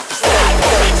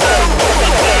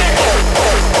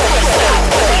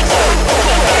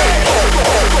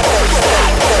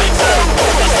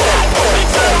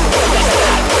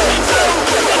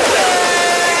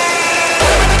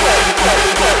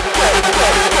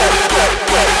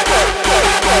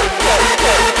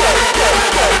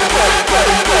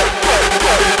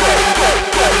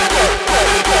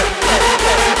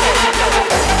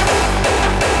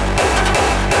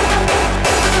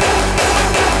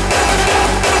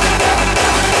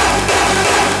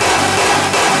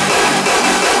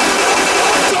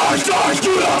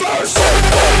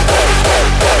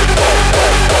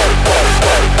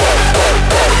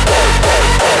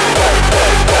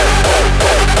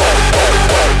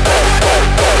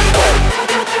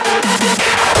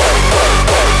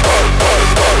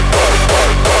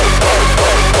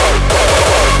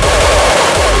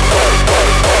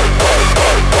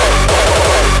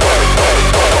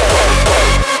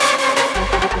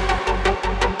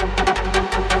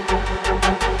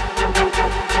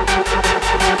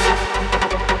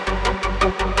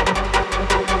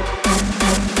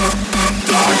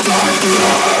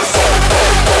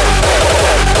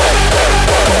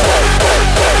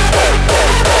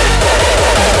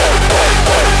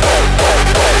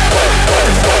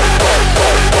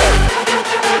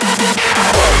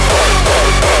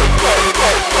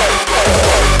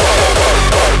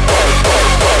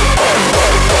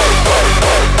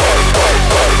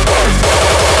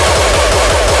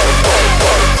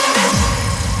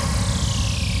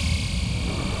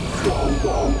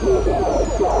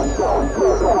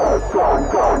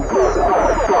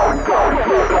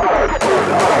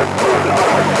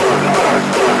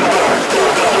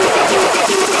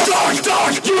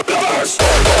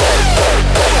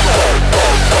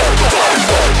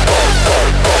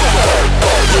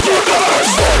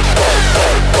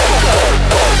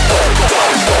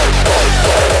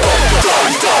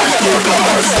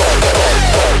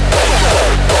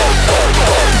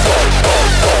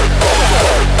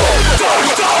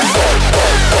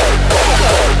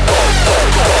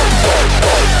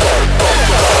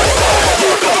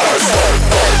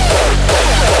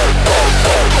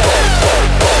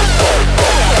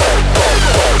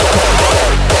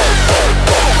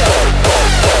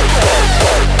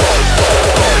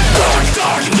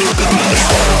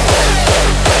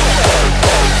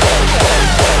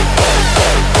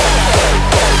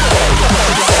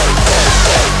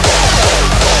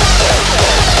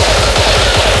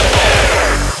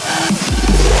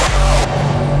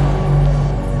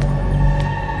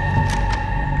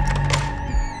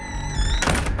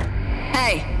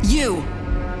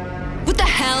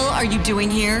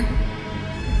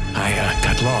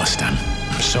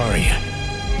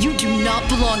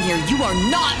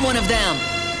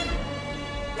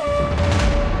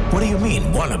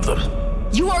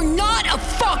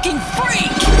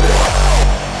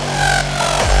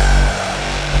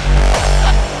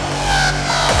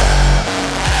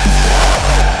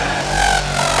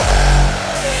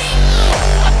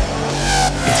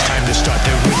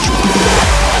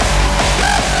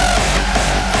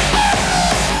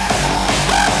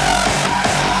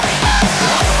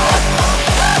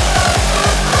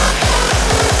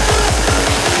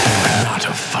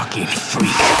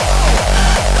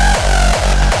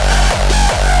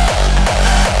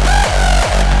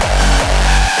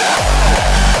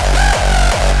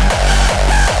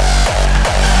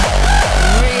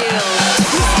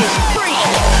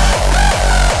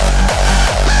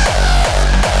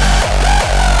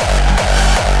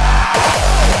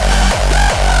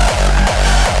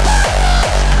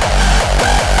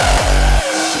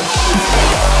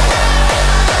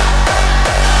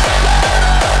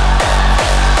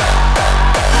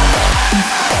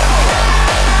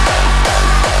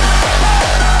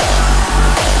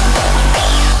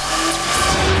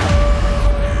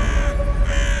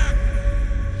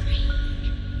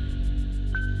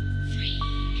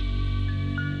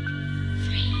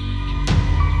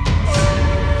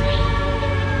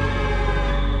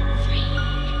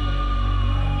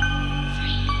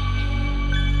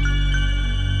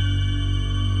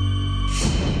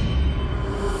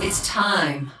 It's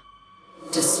time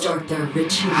to start their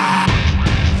ritual.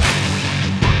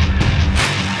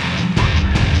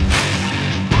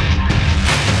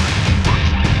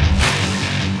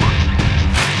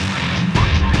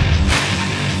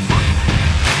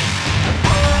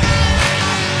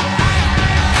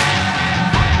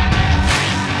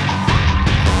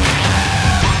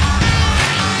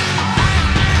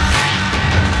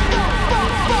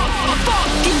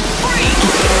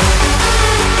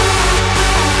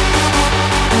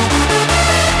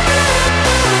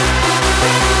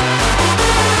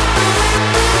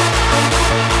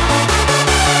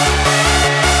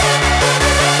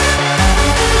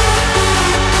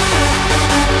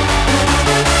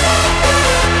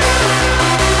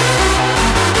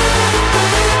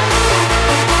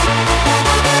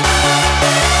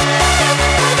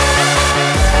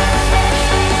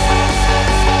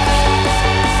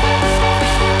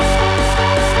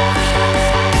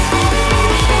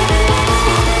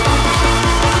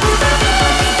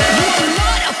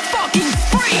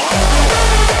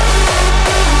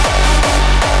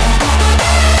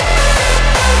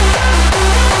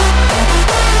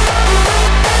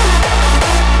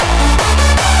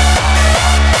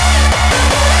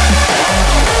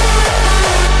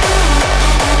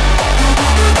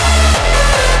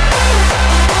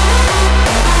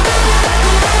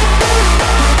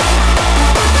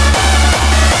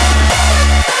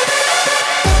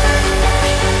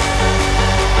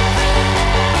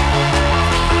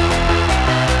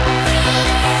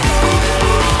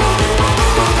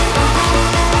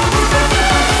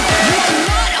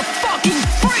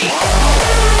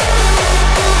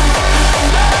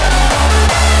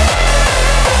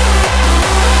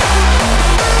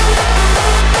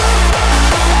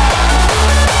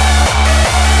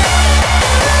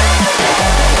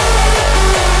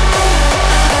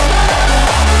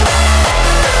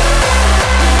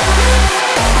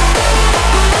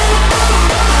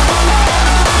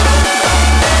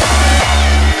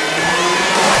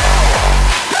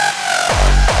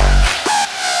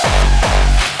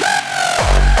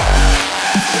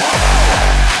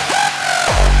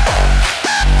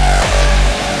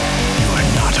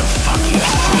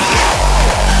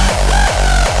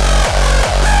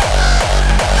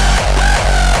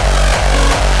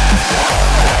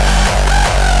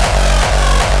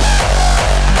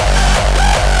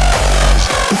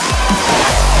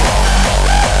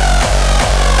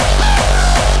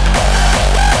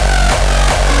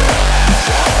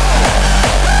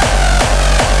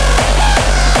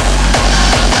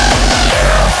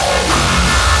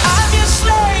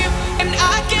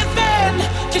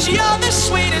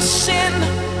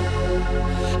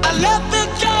 love the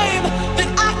game that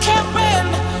I can't win,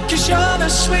 'cause you're the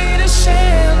sweetest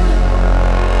sin.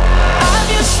 I'm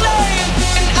your slave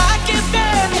and I give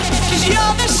in, 'cause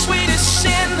you're the sweetest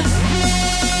sin.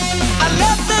 I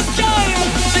love the game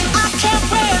that I can't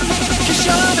win, 'cause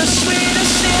you're the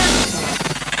sweetest sin.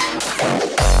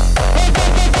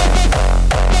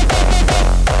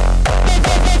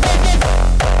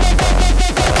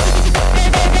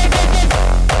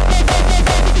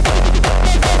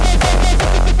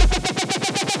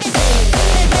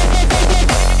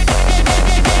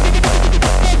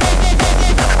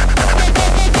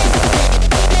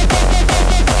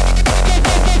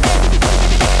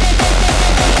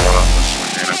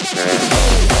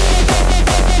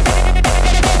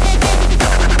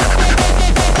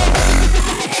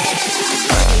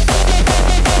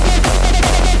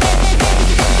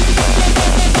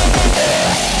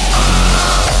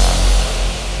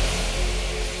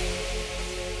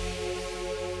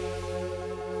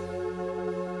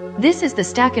 This is the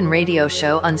Stackin' Radio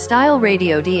Show on Style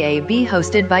Radio DAB,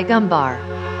 hosted by Gumbar.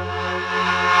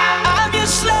 I'm your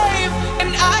slave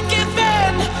and I give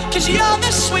in, 'cause you're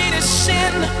the sweetest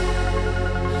sin.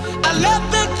 I love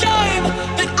the game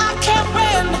that I can't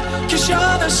win, 'cause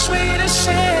you're the sweetest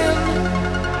sin.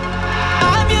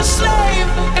 I'm your slave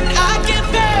and I give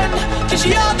in, 'cause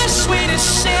you're the sweetest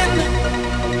sin.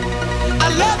 I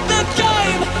love the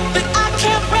game that I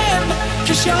can't win,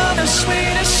 'cause you're the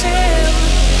sweetest sin.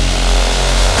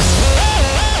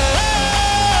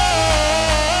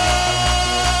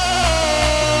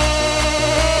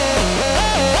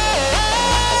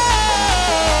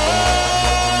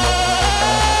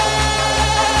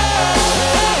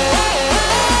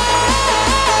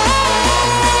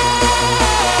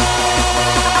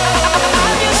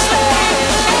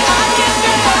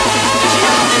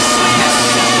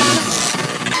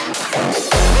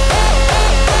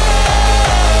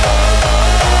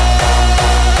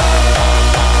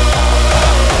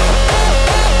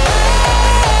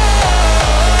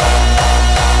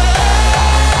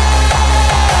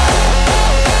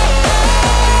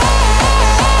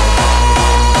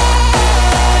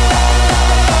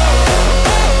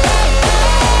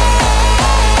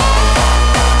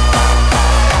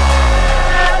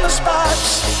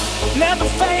 Never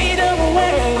fade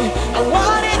away. I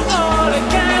want it all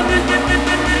again.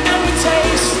 And we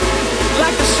taste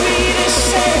like the sweetest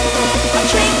sin. I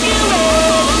drink you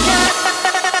in again.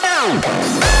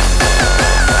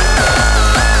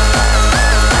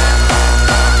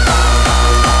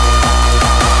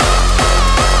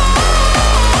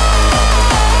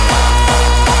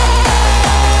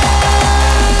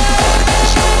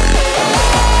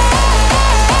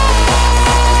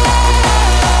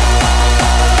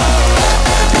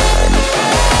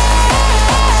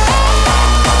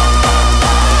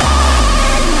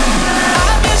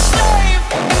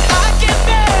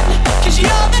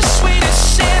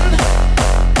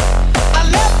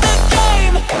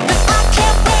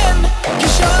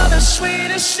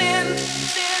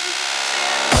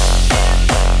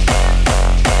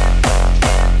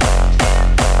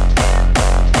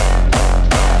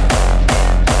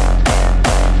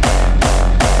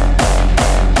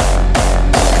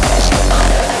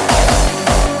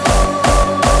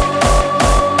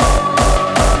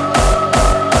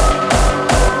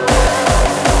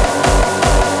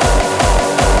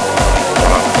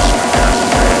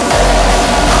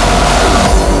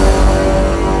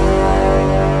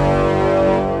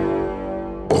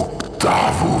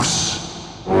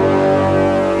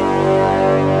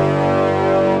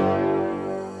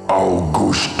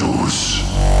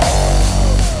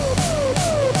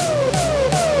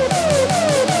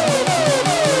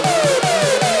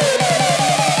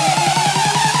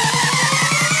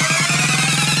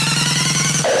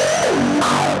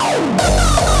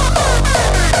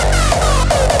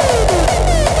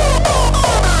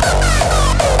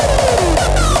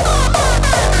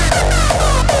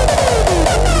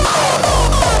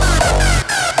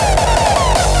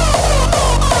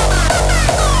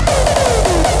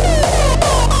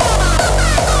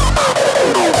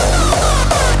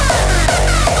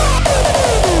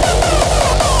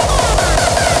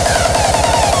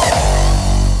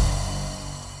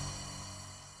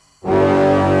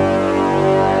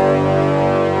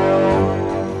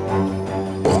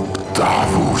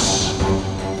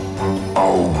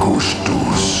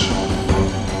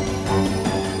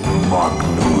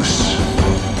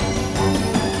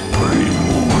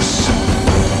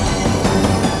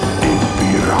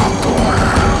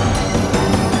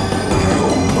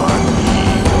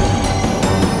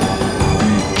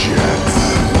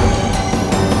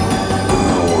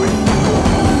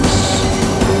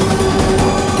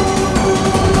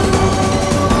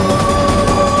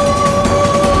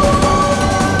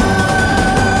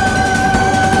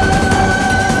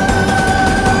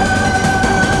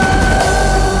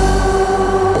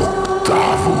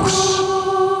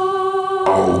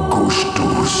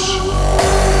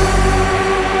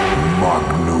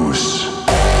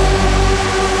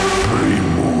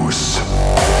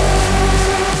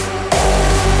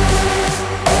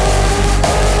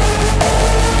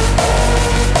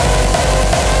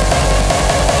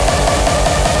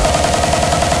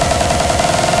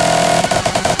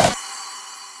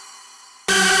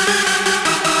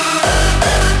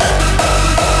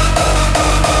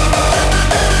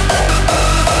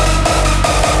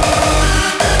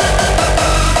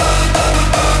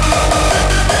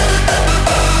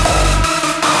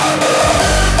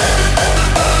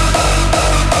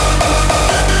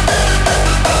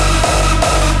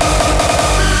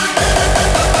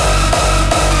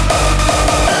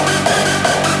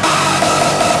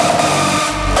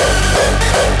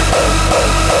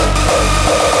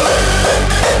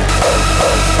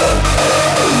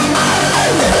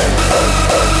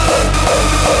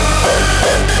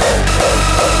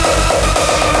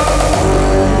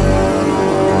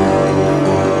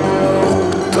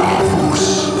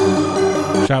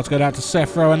 Shouts go out to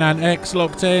Sephro and Ant X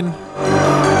locked in.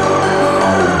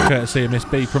 Courtesy of Miss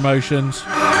B Promotions.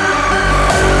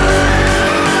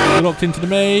 You're locked into the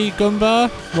me, Gumbar,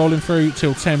 rolling through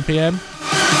till 10 PM.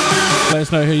 Let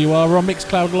us know who you are. We're on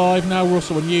Mixcloud Live now. We're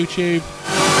also on YouTube.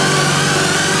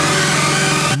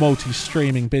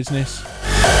 Multi-streaming business.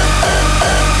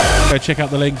 Go check out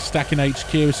the link, Stacking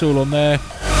HQ, it's all on there.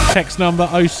 Text number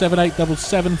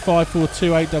 07877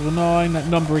 542 899. That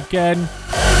number again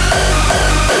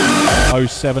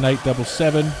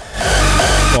 07877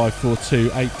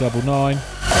 542 899.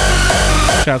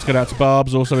 Shouts go out to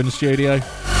Barb's, also in the studio.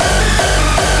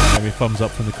 Maybe a thumbs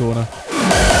up from the corner.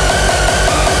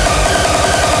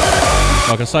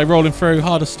 Like I say, rolling through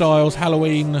Harder Styles,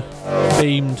 Halloween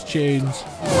themed tunes.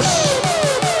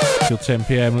 Till 10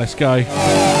 PM, let's go.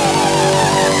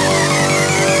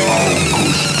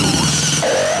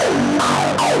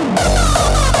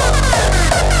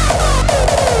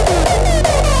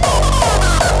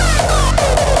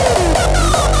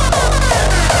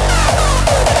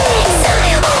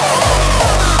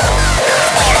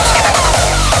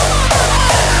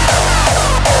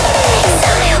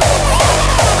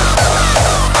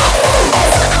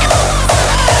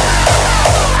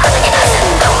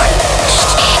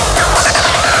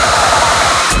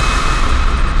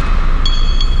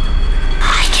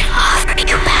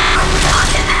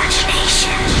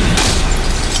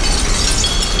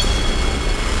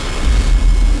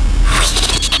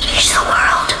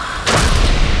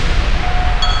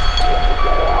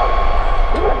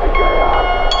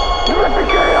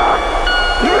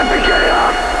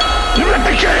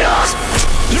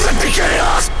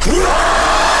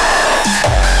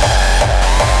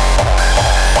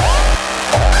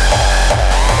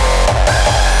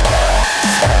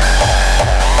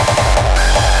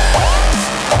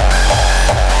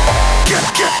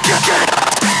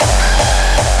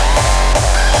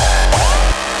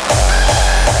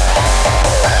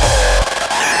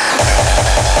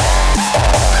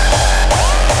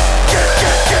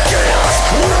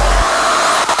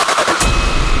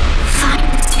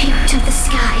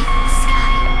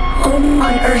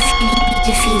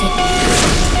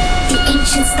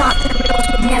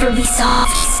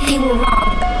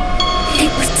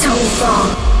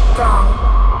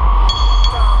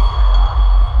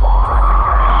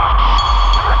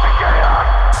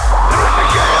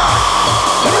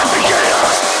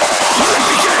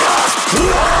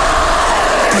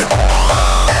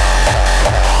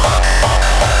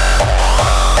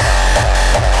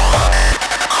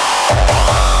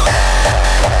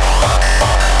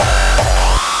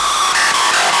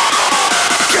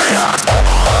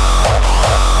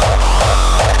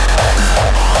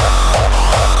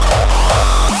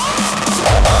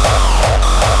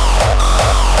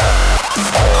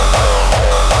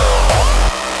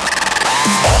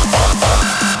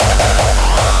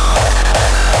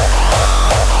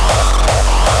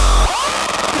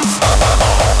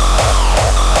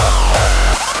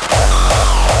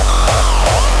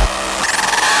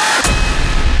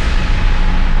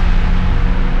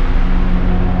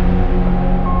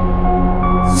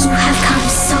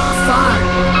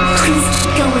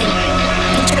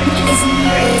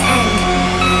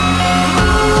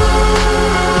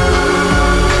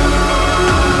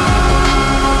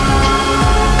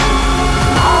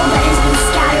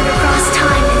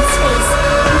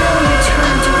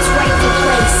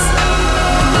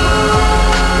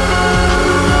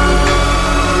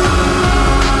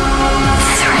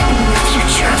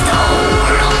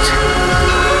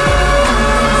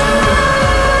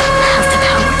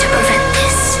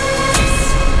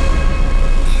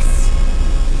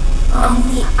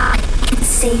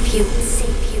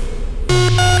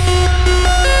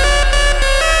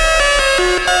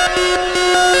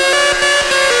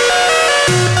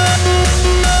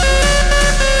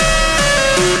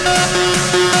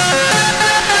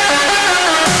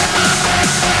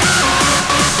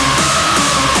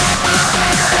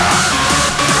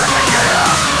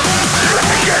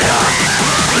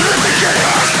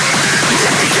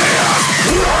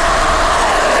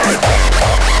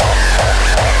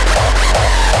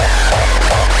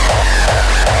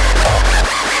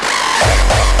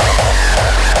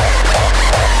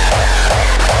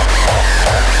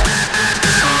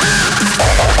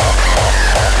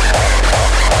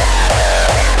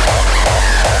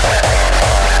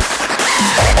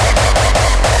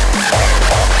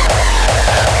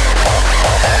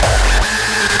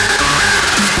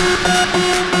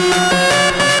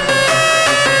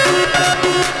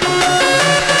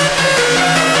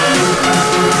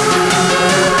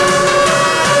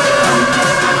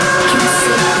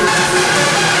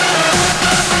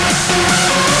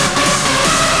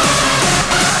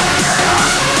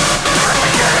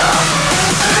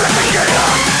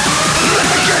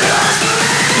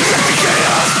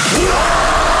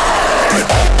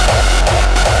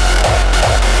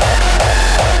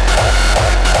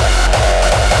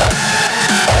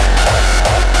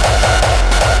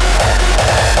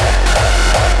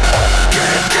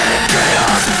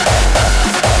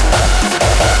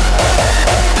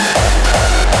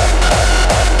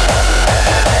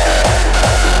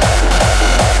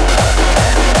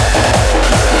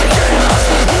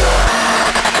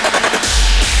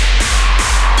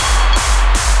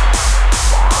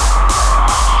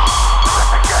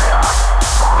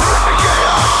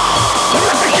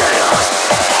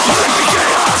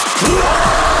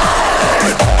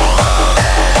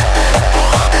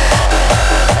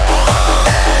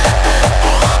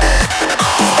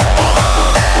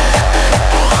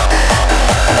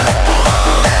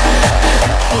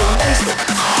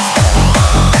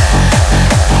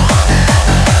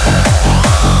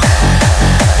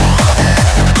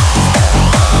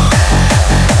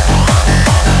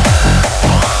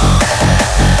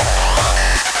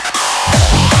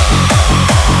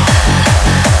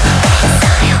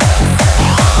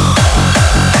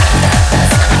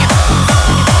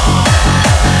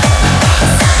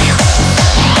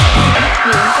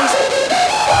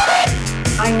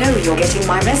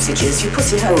 messages, you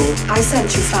pussy hole. I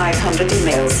sent you 500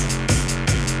 emails.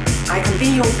 I can be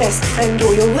your best friend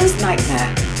or your worst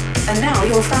nightmare. And now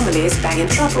your family is bang in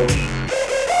trouble.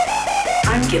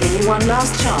 I'm giving you one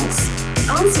last chance.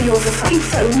 Answer your fucking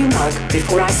phone, you mug,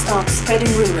 before I start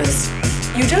spreading rumors.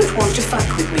 You don't want to fuck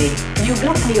with me. You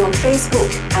blocked me on Facebook,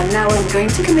 and now I'm going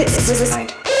to commit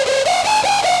suicide.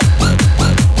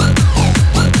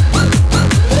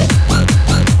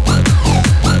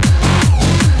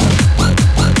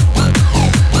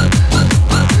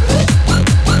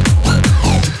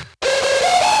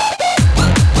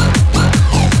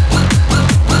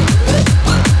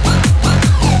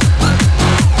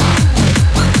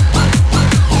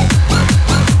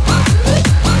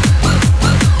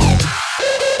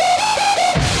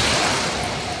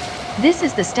 This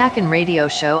is the Stackin' Radio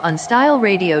Show on Style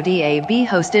Radio DAB,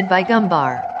 hosted by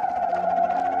Gumbar.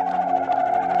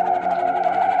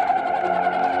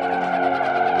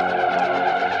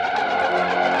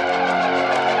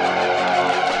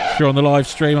 If you're on the live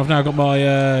stream, I've now got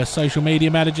my social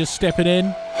media managers stepping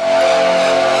in.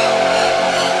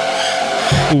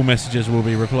 All messages will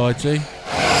be replied to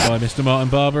by Mr. Martin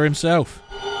Barber himself.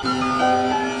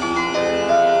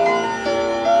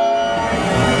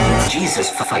 Jesus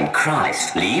fucking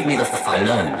Christ, leave me the f***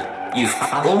 alone. You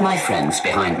f*** all my friends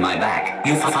behind my back.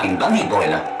 You fucking bunny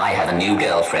boiler. I have a new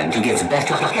girlfriend who gives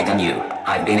better head than you.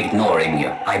 I've been ignoring you.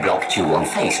 I blocked you on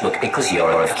Facebook because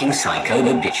you're a fucking psycho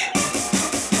bitch.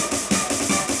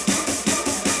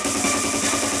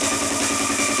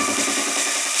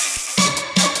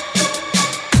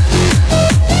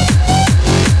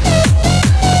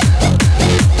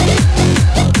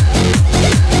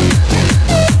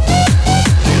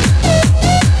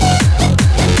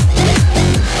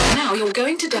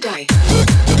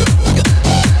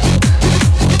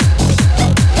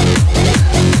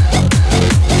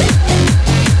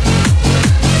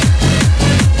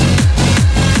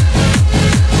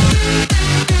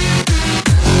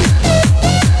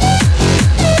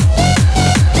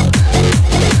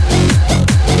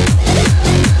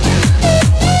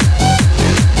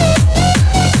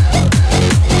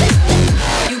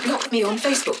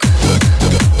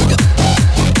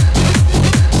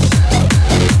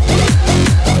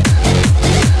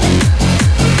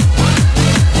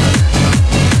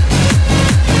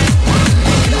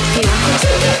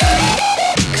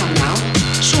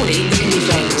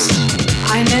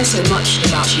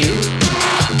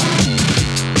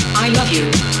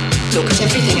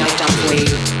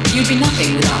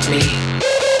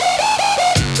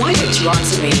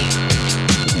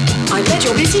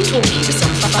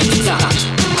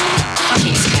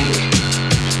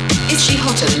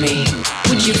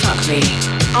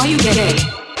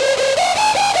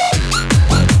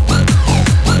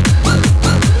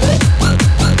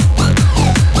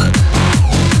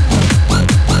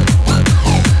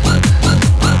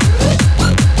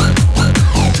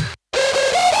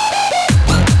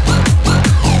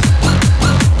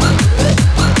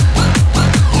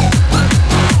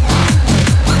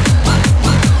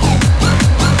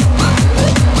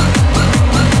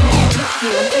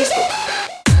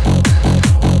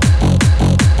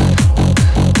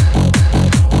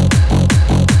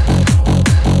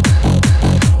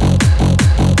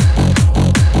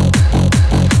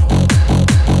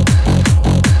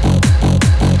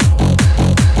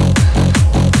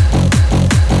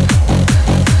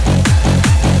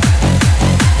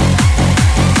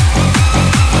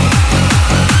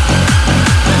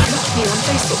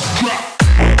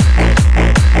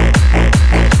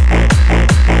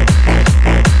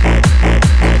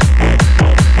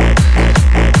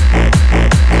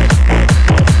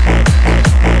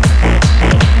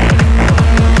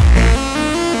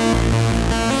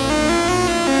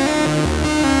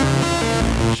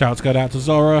 Shouts go out to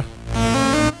Zora.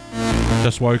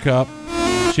 Just woke up.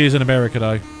 She is in America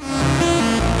though.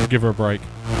 Give her a break.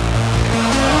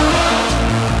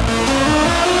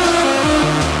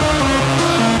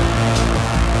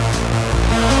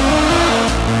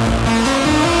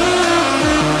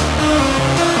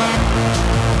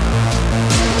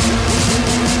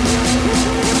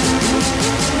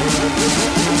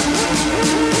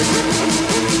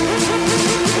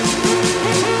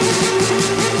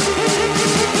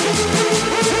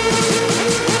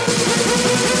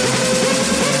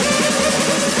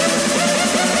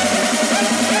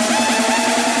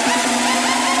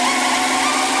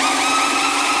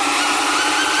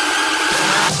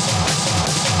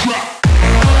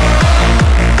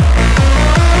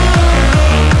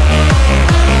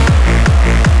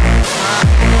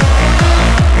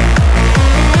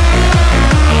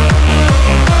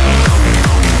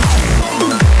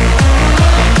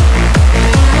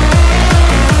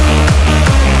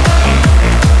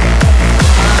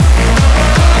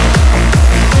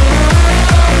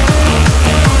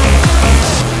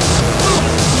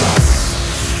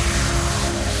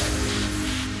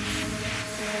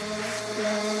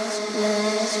 You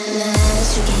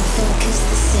can't focus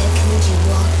the second you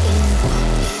walk in.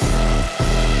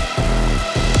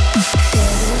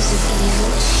 Feathers of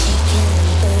evil shaking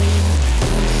and burning.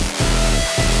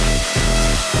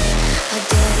 How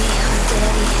dirty,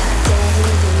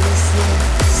 the listener.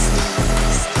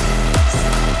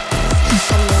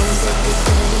 I know that they're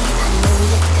dirty, I know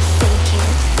that they're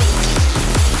faking.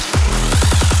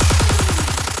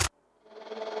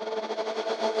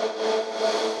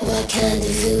 What kind of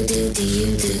voodoo do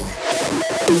you do?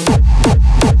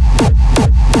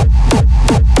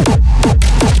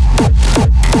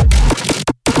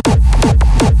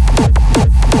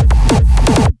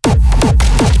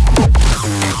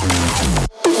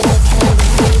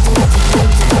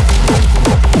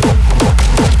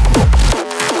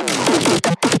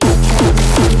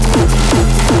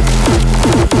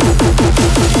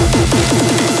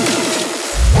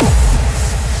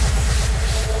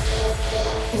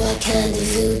 What kind of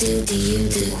voodoo do you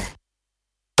do?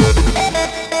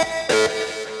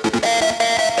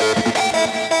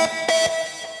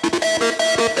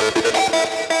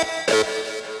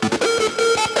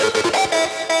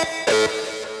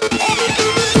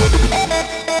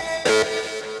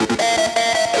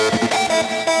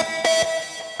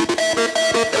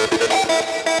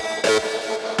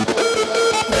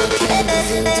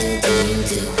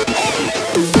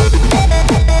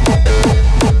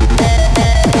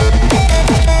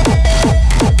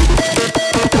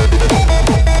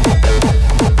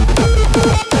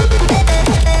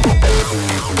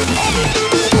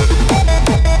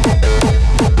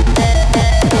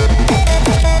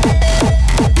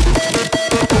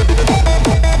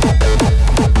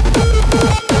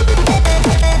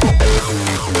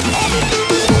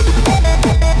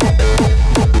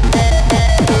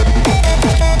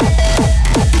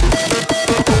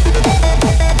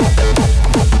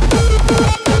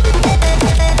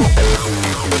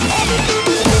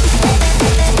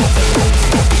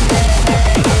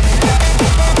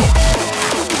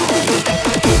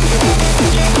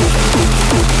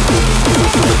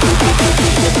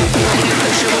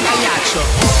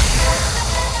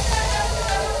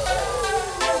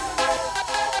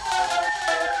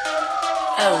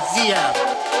 Oh, zio.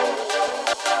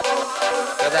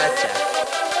 Cosa c'è?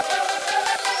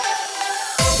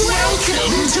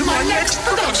 Welcome to my next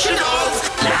production of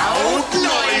Loud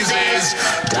Noises,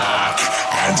 dark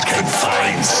and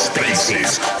confined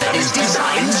spaces that is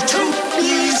designed to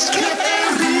be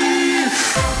scary.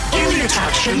 In the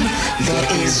attraction, there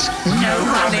is no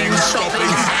running,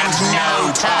 stopping, and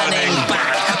no turning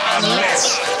back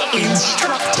unless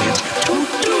instructed to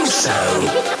do so.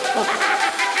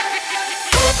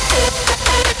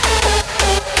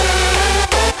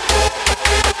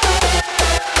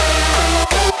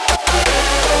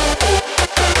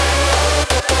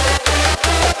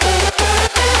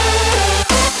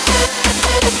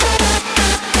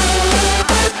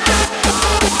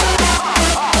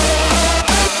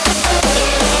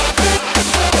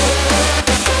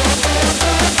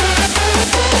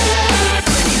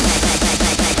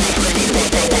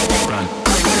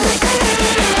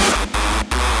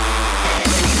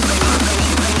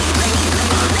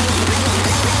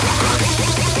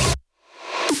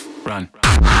 Run.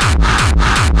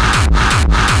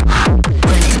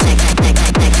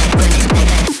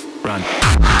 Run.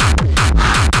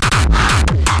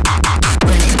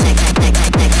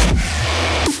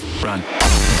 Run.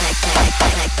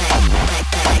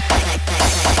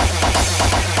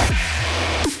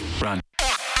 Run.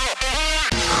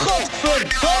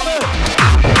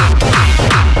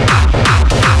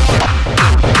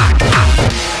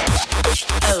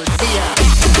 Oh, zio.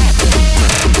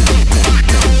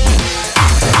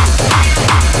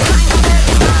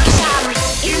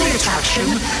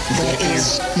 There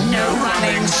is no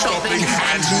running, stopping,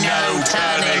 and no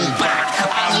turning back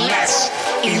unless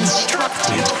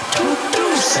instructed to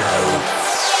do so.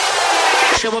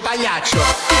 Siamo pagliaccio.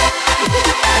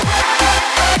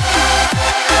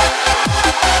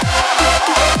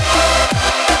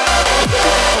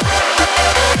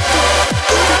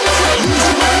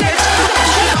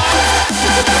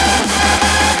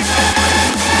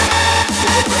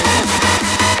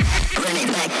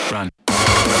 Run.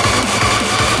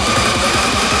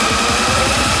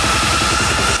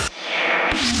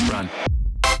 Run.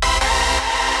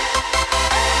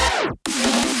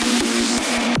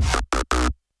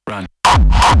 Run.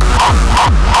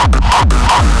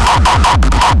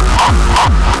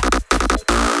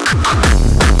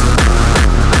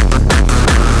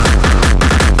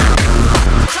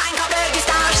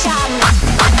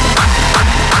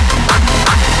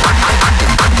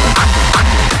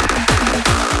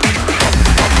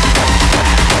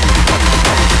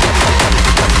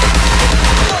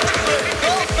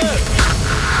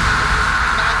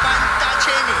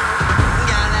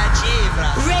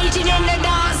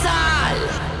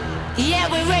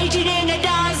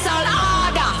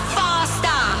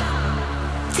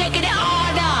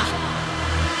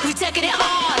 taking it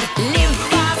hard. Live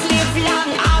fast, live long,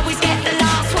 always get the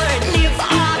last word. Live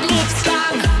hard, live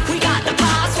strong, we got the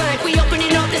password. We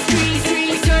opening up the streets,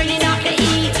 turning up the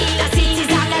heat. The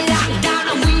city's on the lockdown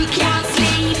and we can't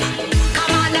sleep.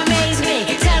 Come on, amaze me,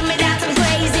 tell me that I'm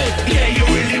crazy. Yeah, you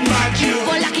really mad, you.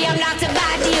 Well, lucky I'm not a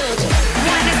bad dude.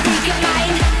 Wanna speak your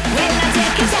mind? Well, I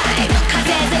take your time, 'cause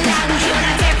there's a long queue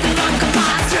that everyone can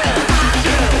pass through.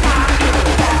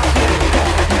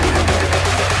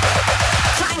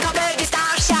 Frank up the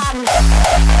distortion.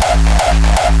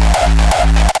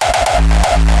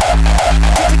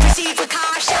 Proceed with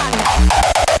caution.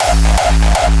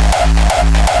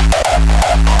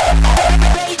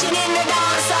 Raging in the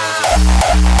dancer.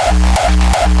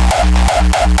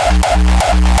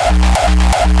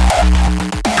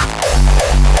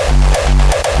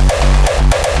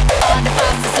 All the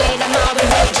fastest say them all be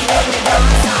raging in the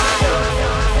dancer.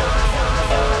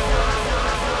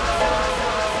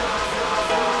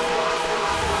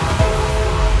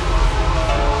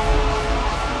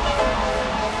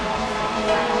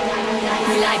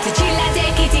 We like to chill and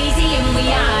take it easy and we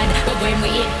on. But when we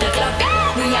hit the club,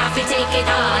 we have to take it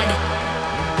hard.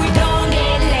 We don't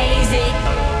get lazy.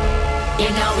 You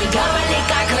know we go and lick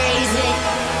our crazy.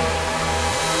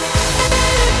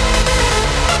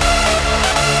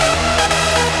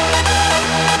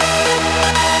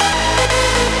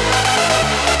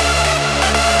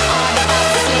 All the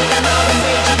fastest say them all be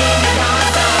raging in the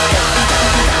dancer.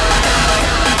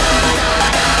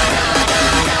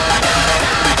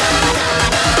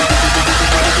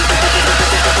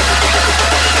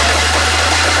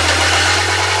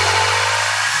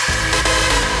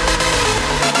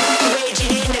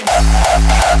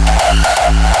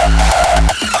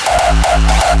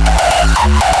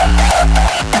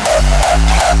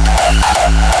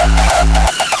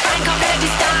 Crank up the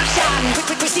distortion.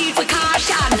 Proceed with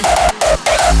caution.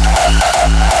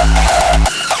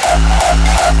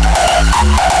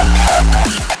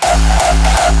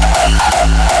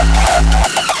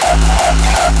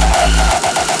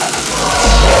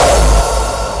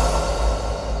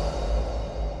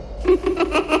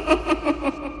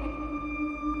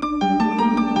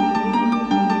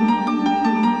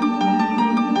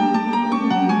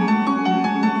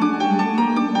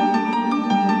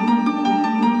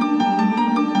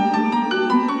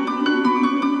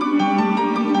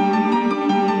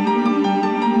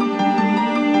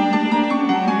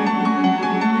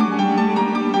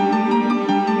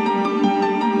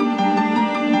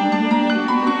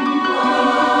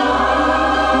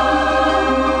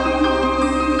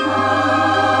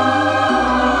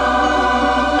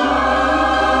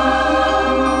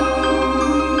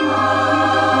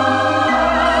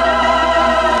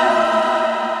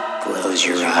 Close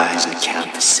your eyes and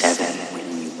count to 7. When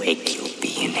you wake, you'll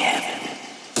be in heaven.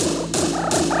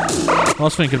 I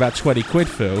was thinking about 20 quid,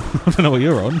 Phil. I don't know what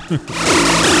you're on.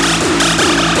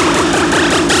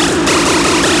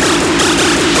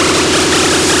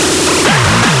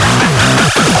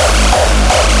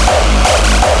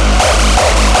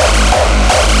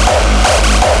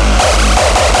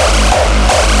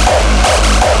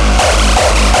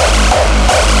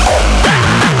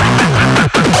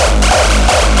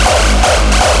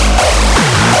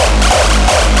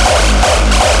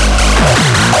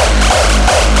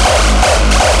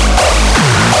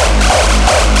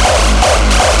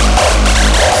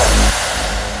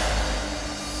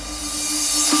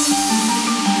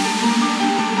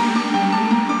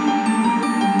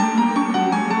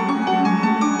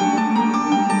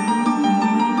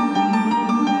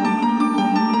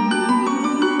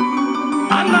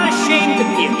 I'm not ashamed to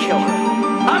be a killer.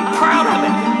 I'm proud of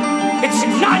it. It's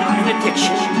not an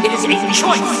addiction. It is a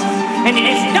choice. And it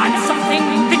is not something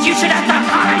that you should have to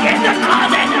hide in the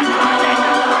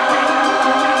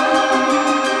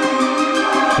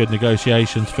closet. Good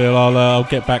negotiations, Phil. I'll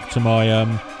get back to my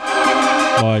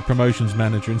my promotions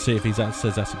manager and see if he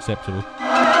says that's acceptable.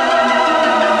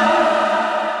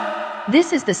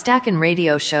 This is the Stackin'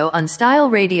 Radio Show on Style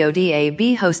Radio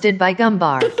DAB, hosted by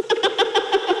Gumbar.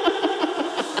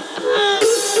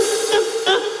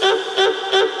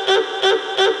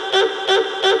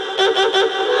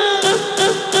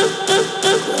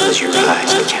 Close your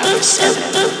eyes and count to 7.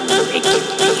 Make you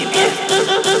be in heaven.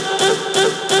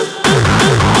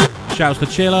 Shouts to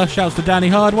Chiller, shouts to Danny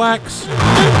Hardwax.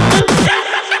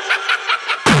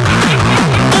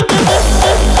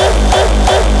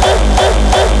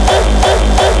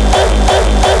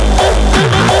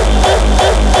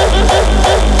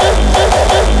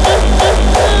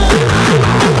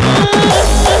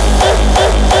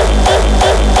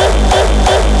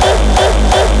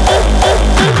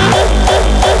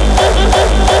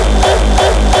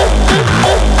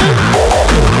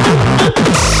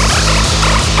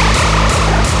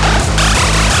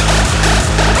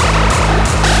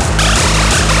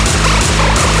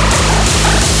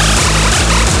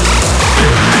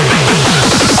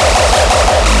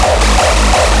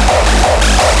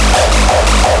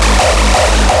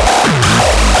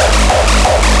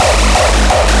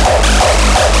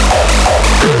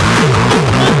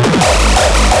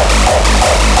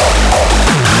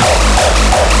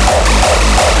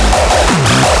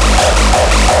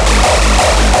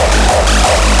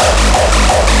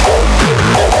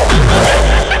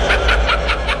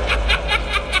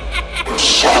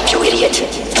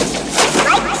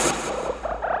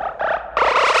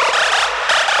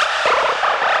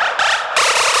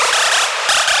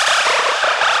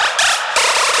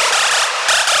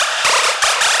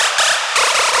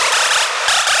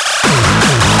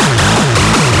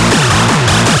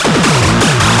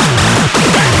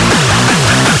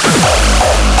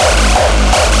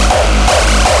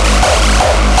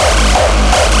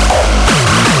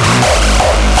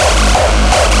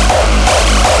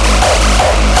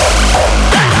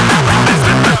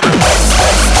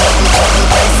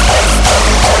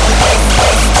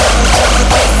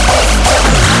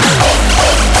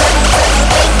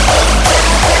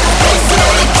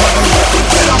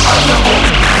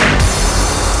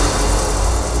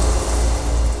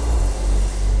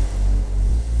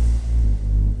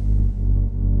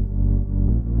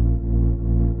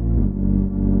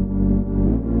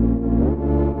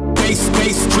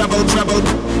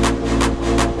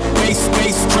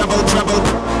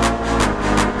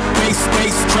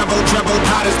 treble,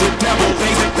 hot as the devil.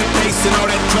 Bass and all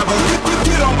that treble.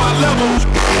 Get on my level.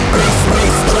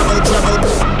 Bass, treble, treble.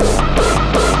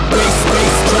 Bass,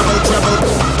 treble, treble.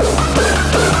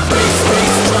 Bass,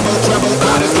 treble, treble,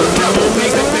 hot as the devil.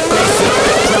 Bass and all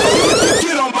that treble.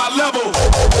 Get on my level.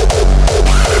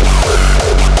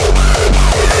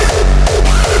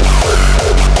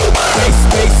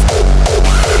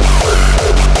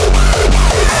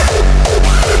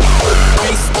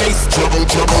 Bass, trouble,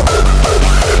 trouble.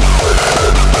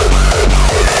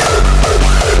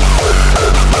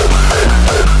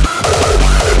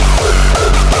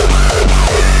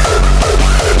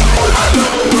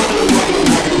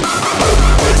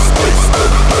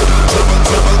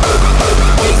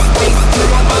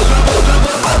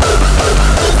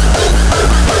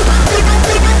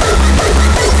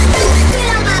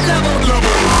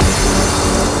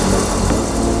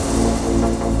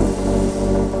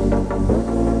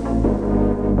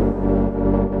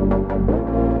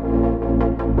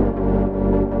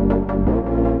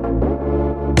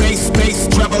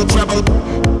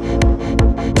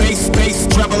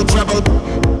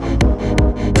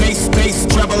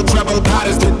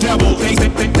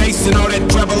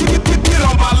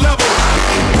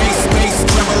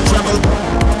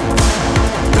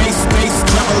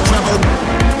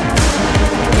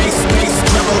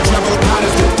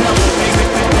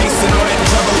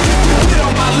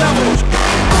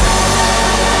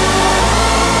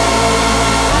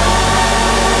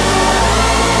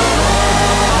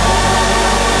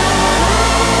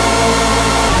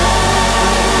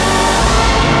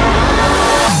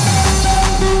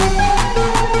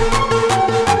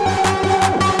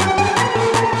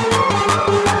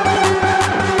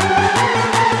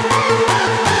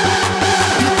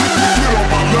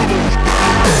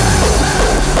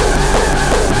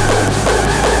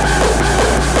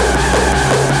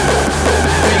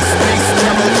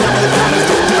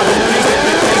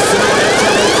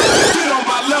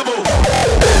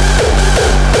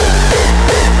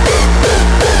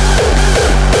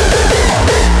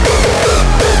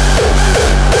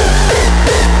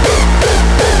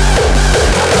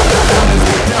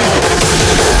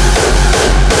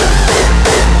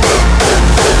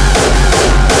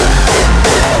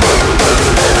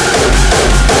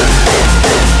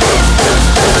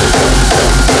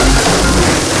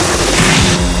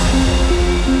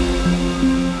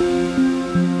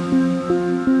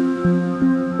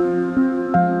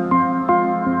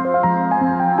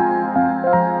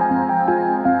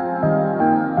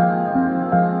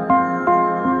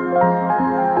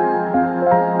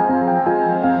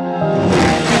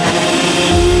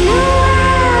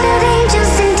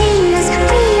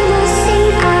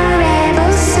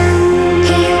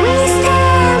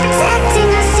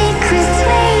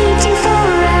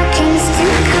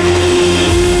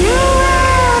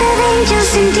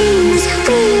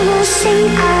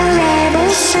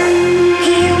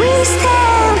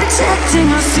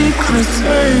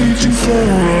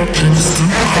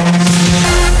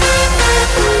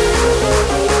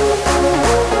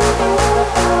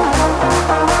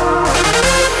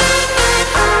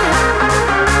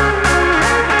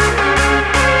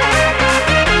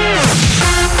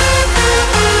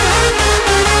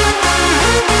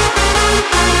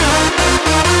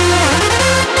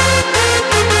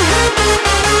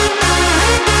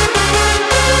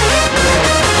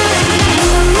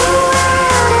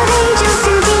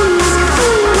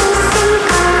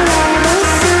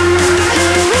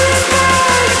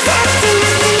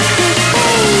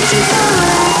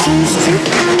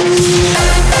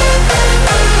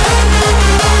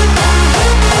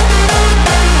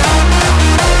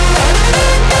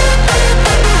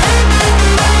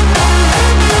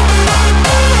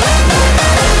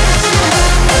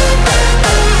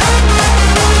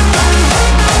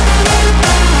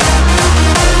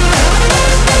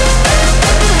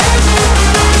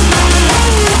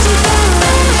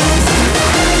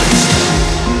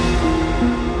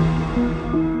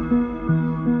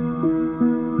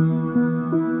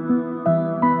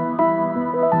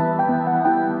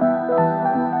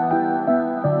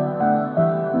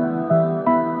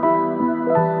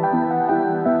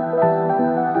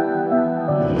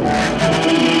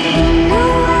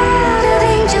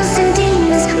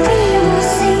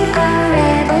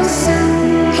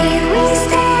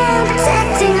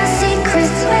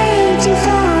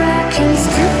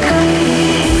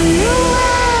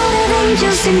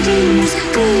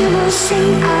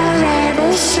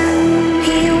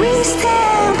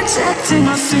 protecting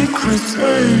our secrets,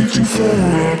 waiting for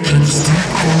our kings to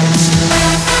come.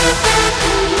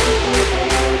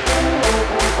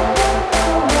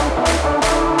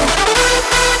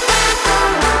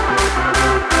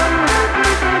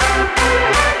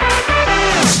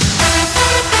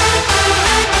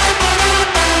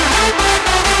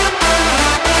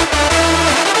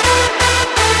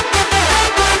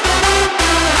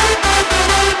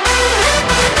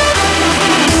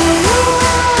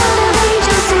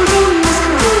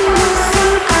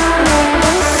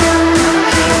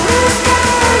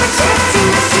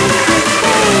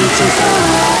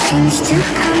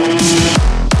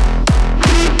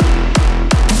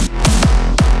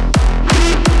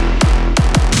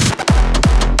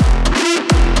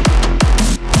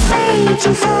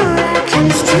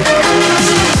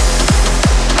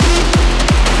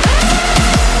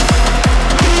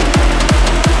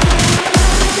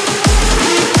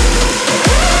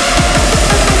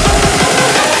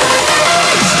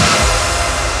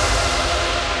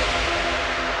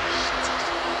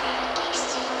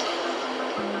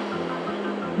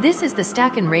 This is the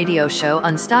Stackin' Radio Show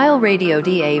on Style Radio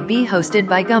DAB, hosted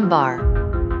by Gumbar.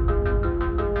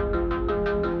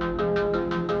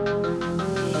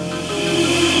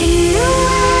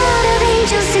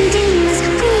 Angels and demons,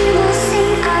 we will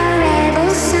sing our rebel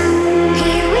song.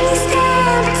 Here we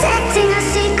stand, protecting our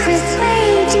secrets,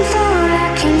 waiting for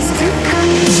our kings to come.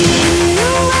 In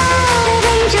the world of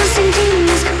angels and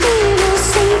demons, we will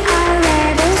sing our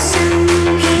rebel song.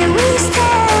 Here we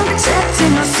stand,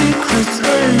 protecting our secrets,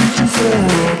 waiting for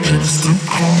our kings to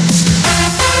come.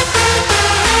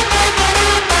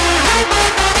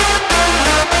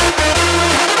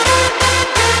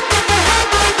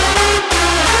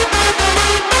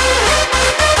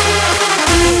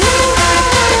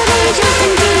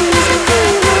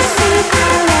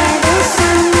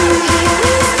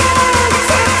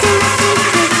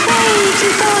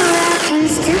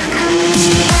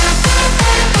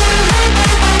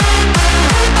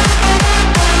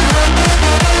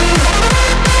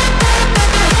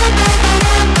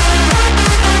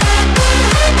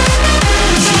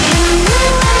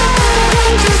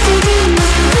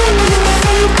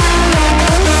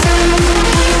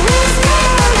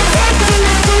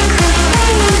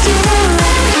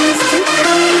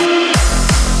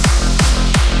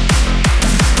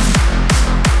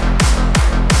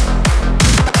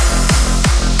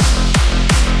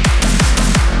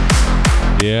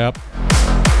 Yep.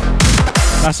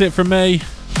 That's it from me.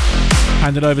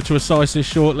 Handed over to Asisis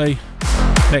shortly.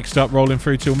 Next up, rolling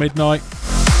through till midnight.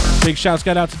 Big shouts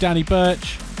go out to Danny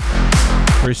Birch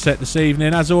for his set this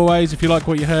evening. As always, if you like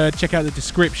what you heard, check out the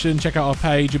description, check out our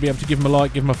page. You'll be able to give him a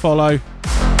like, give him a follow.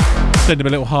 Send him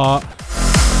a little heart.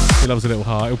 He loves a little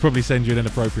heart. He'll probably send you an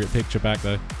inappropriate picture back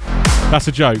though. That's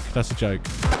a joke. That's a joke.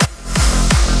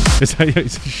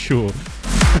 It's sure.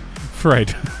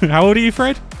 Fred. How old are you,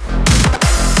 Fred?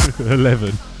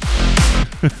 11.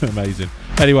 Amazing.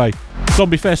 Anyway,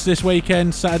 Zombie Fest this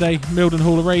weekend, Saturday, Milden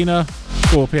Hall Arena,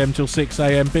 4 PM till 6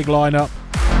 AM. Big lineup.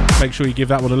 Make sure you give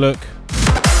that one a look.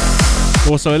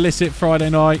 Also, Illicit Friday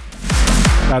night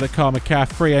out at Karma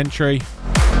Caf, free entry.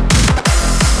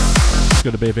 It's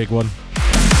going to be a big one.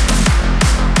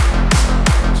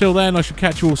 Till then, I shall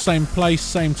catch you all same place,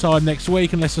 same time next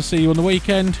week, unless I see you on the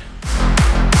weekend.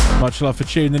 Much love for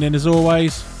tuning in as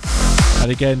always. And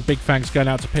again, big thanks going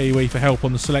out to Pee Wee for help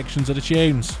on the selections of the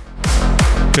tunes.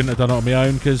 Couldn't have done it on my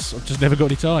own because I've just never got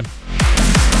any time.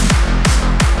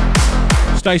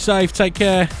 Stay safe, take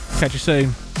care, catch you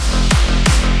soon.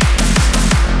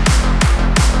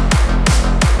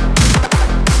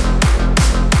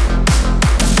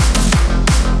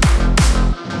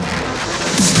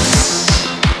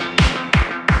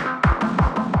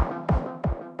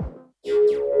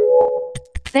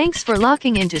 Thanks for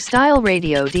locking into Style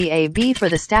Radio DAB for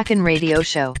the Stackin' Radio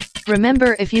Show.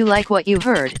 Remember, if you like what you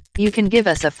heard, you can give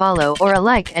us a follow or a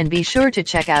like, and be sure to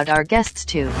check out our guests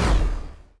too.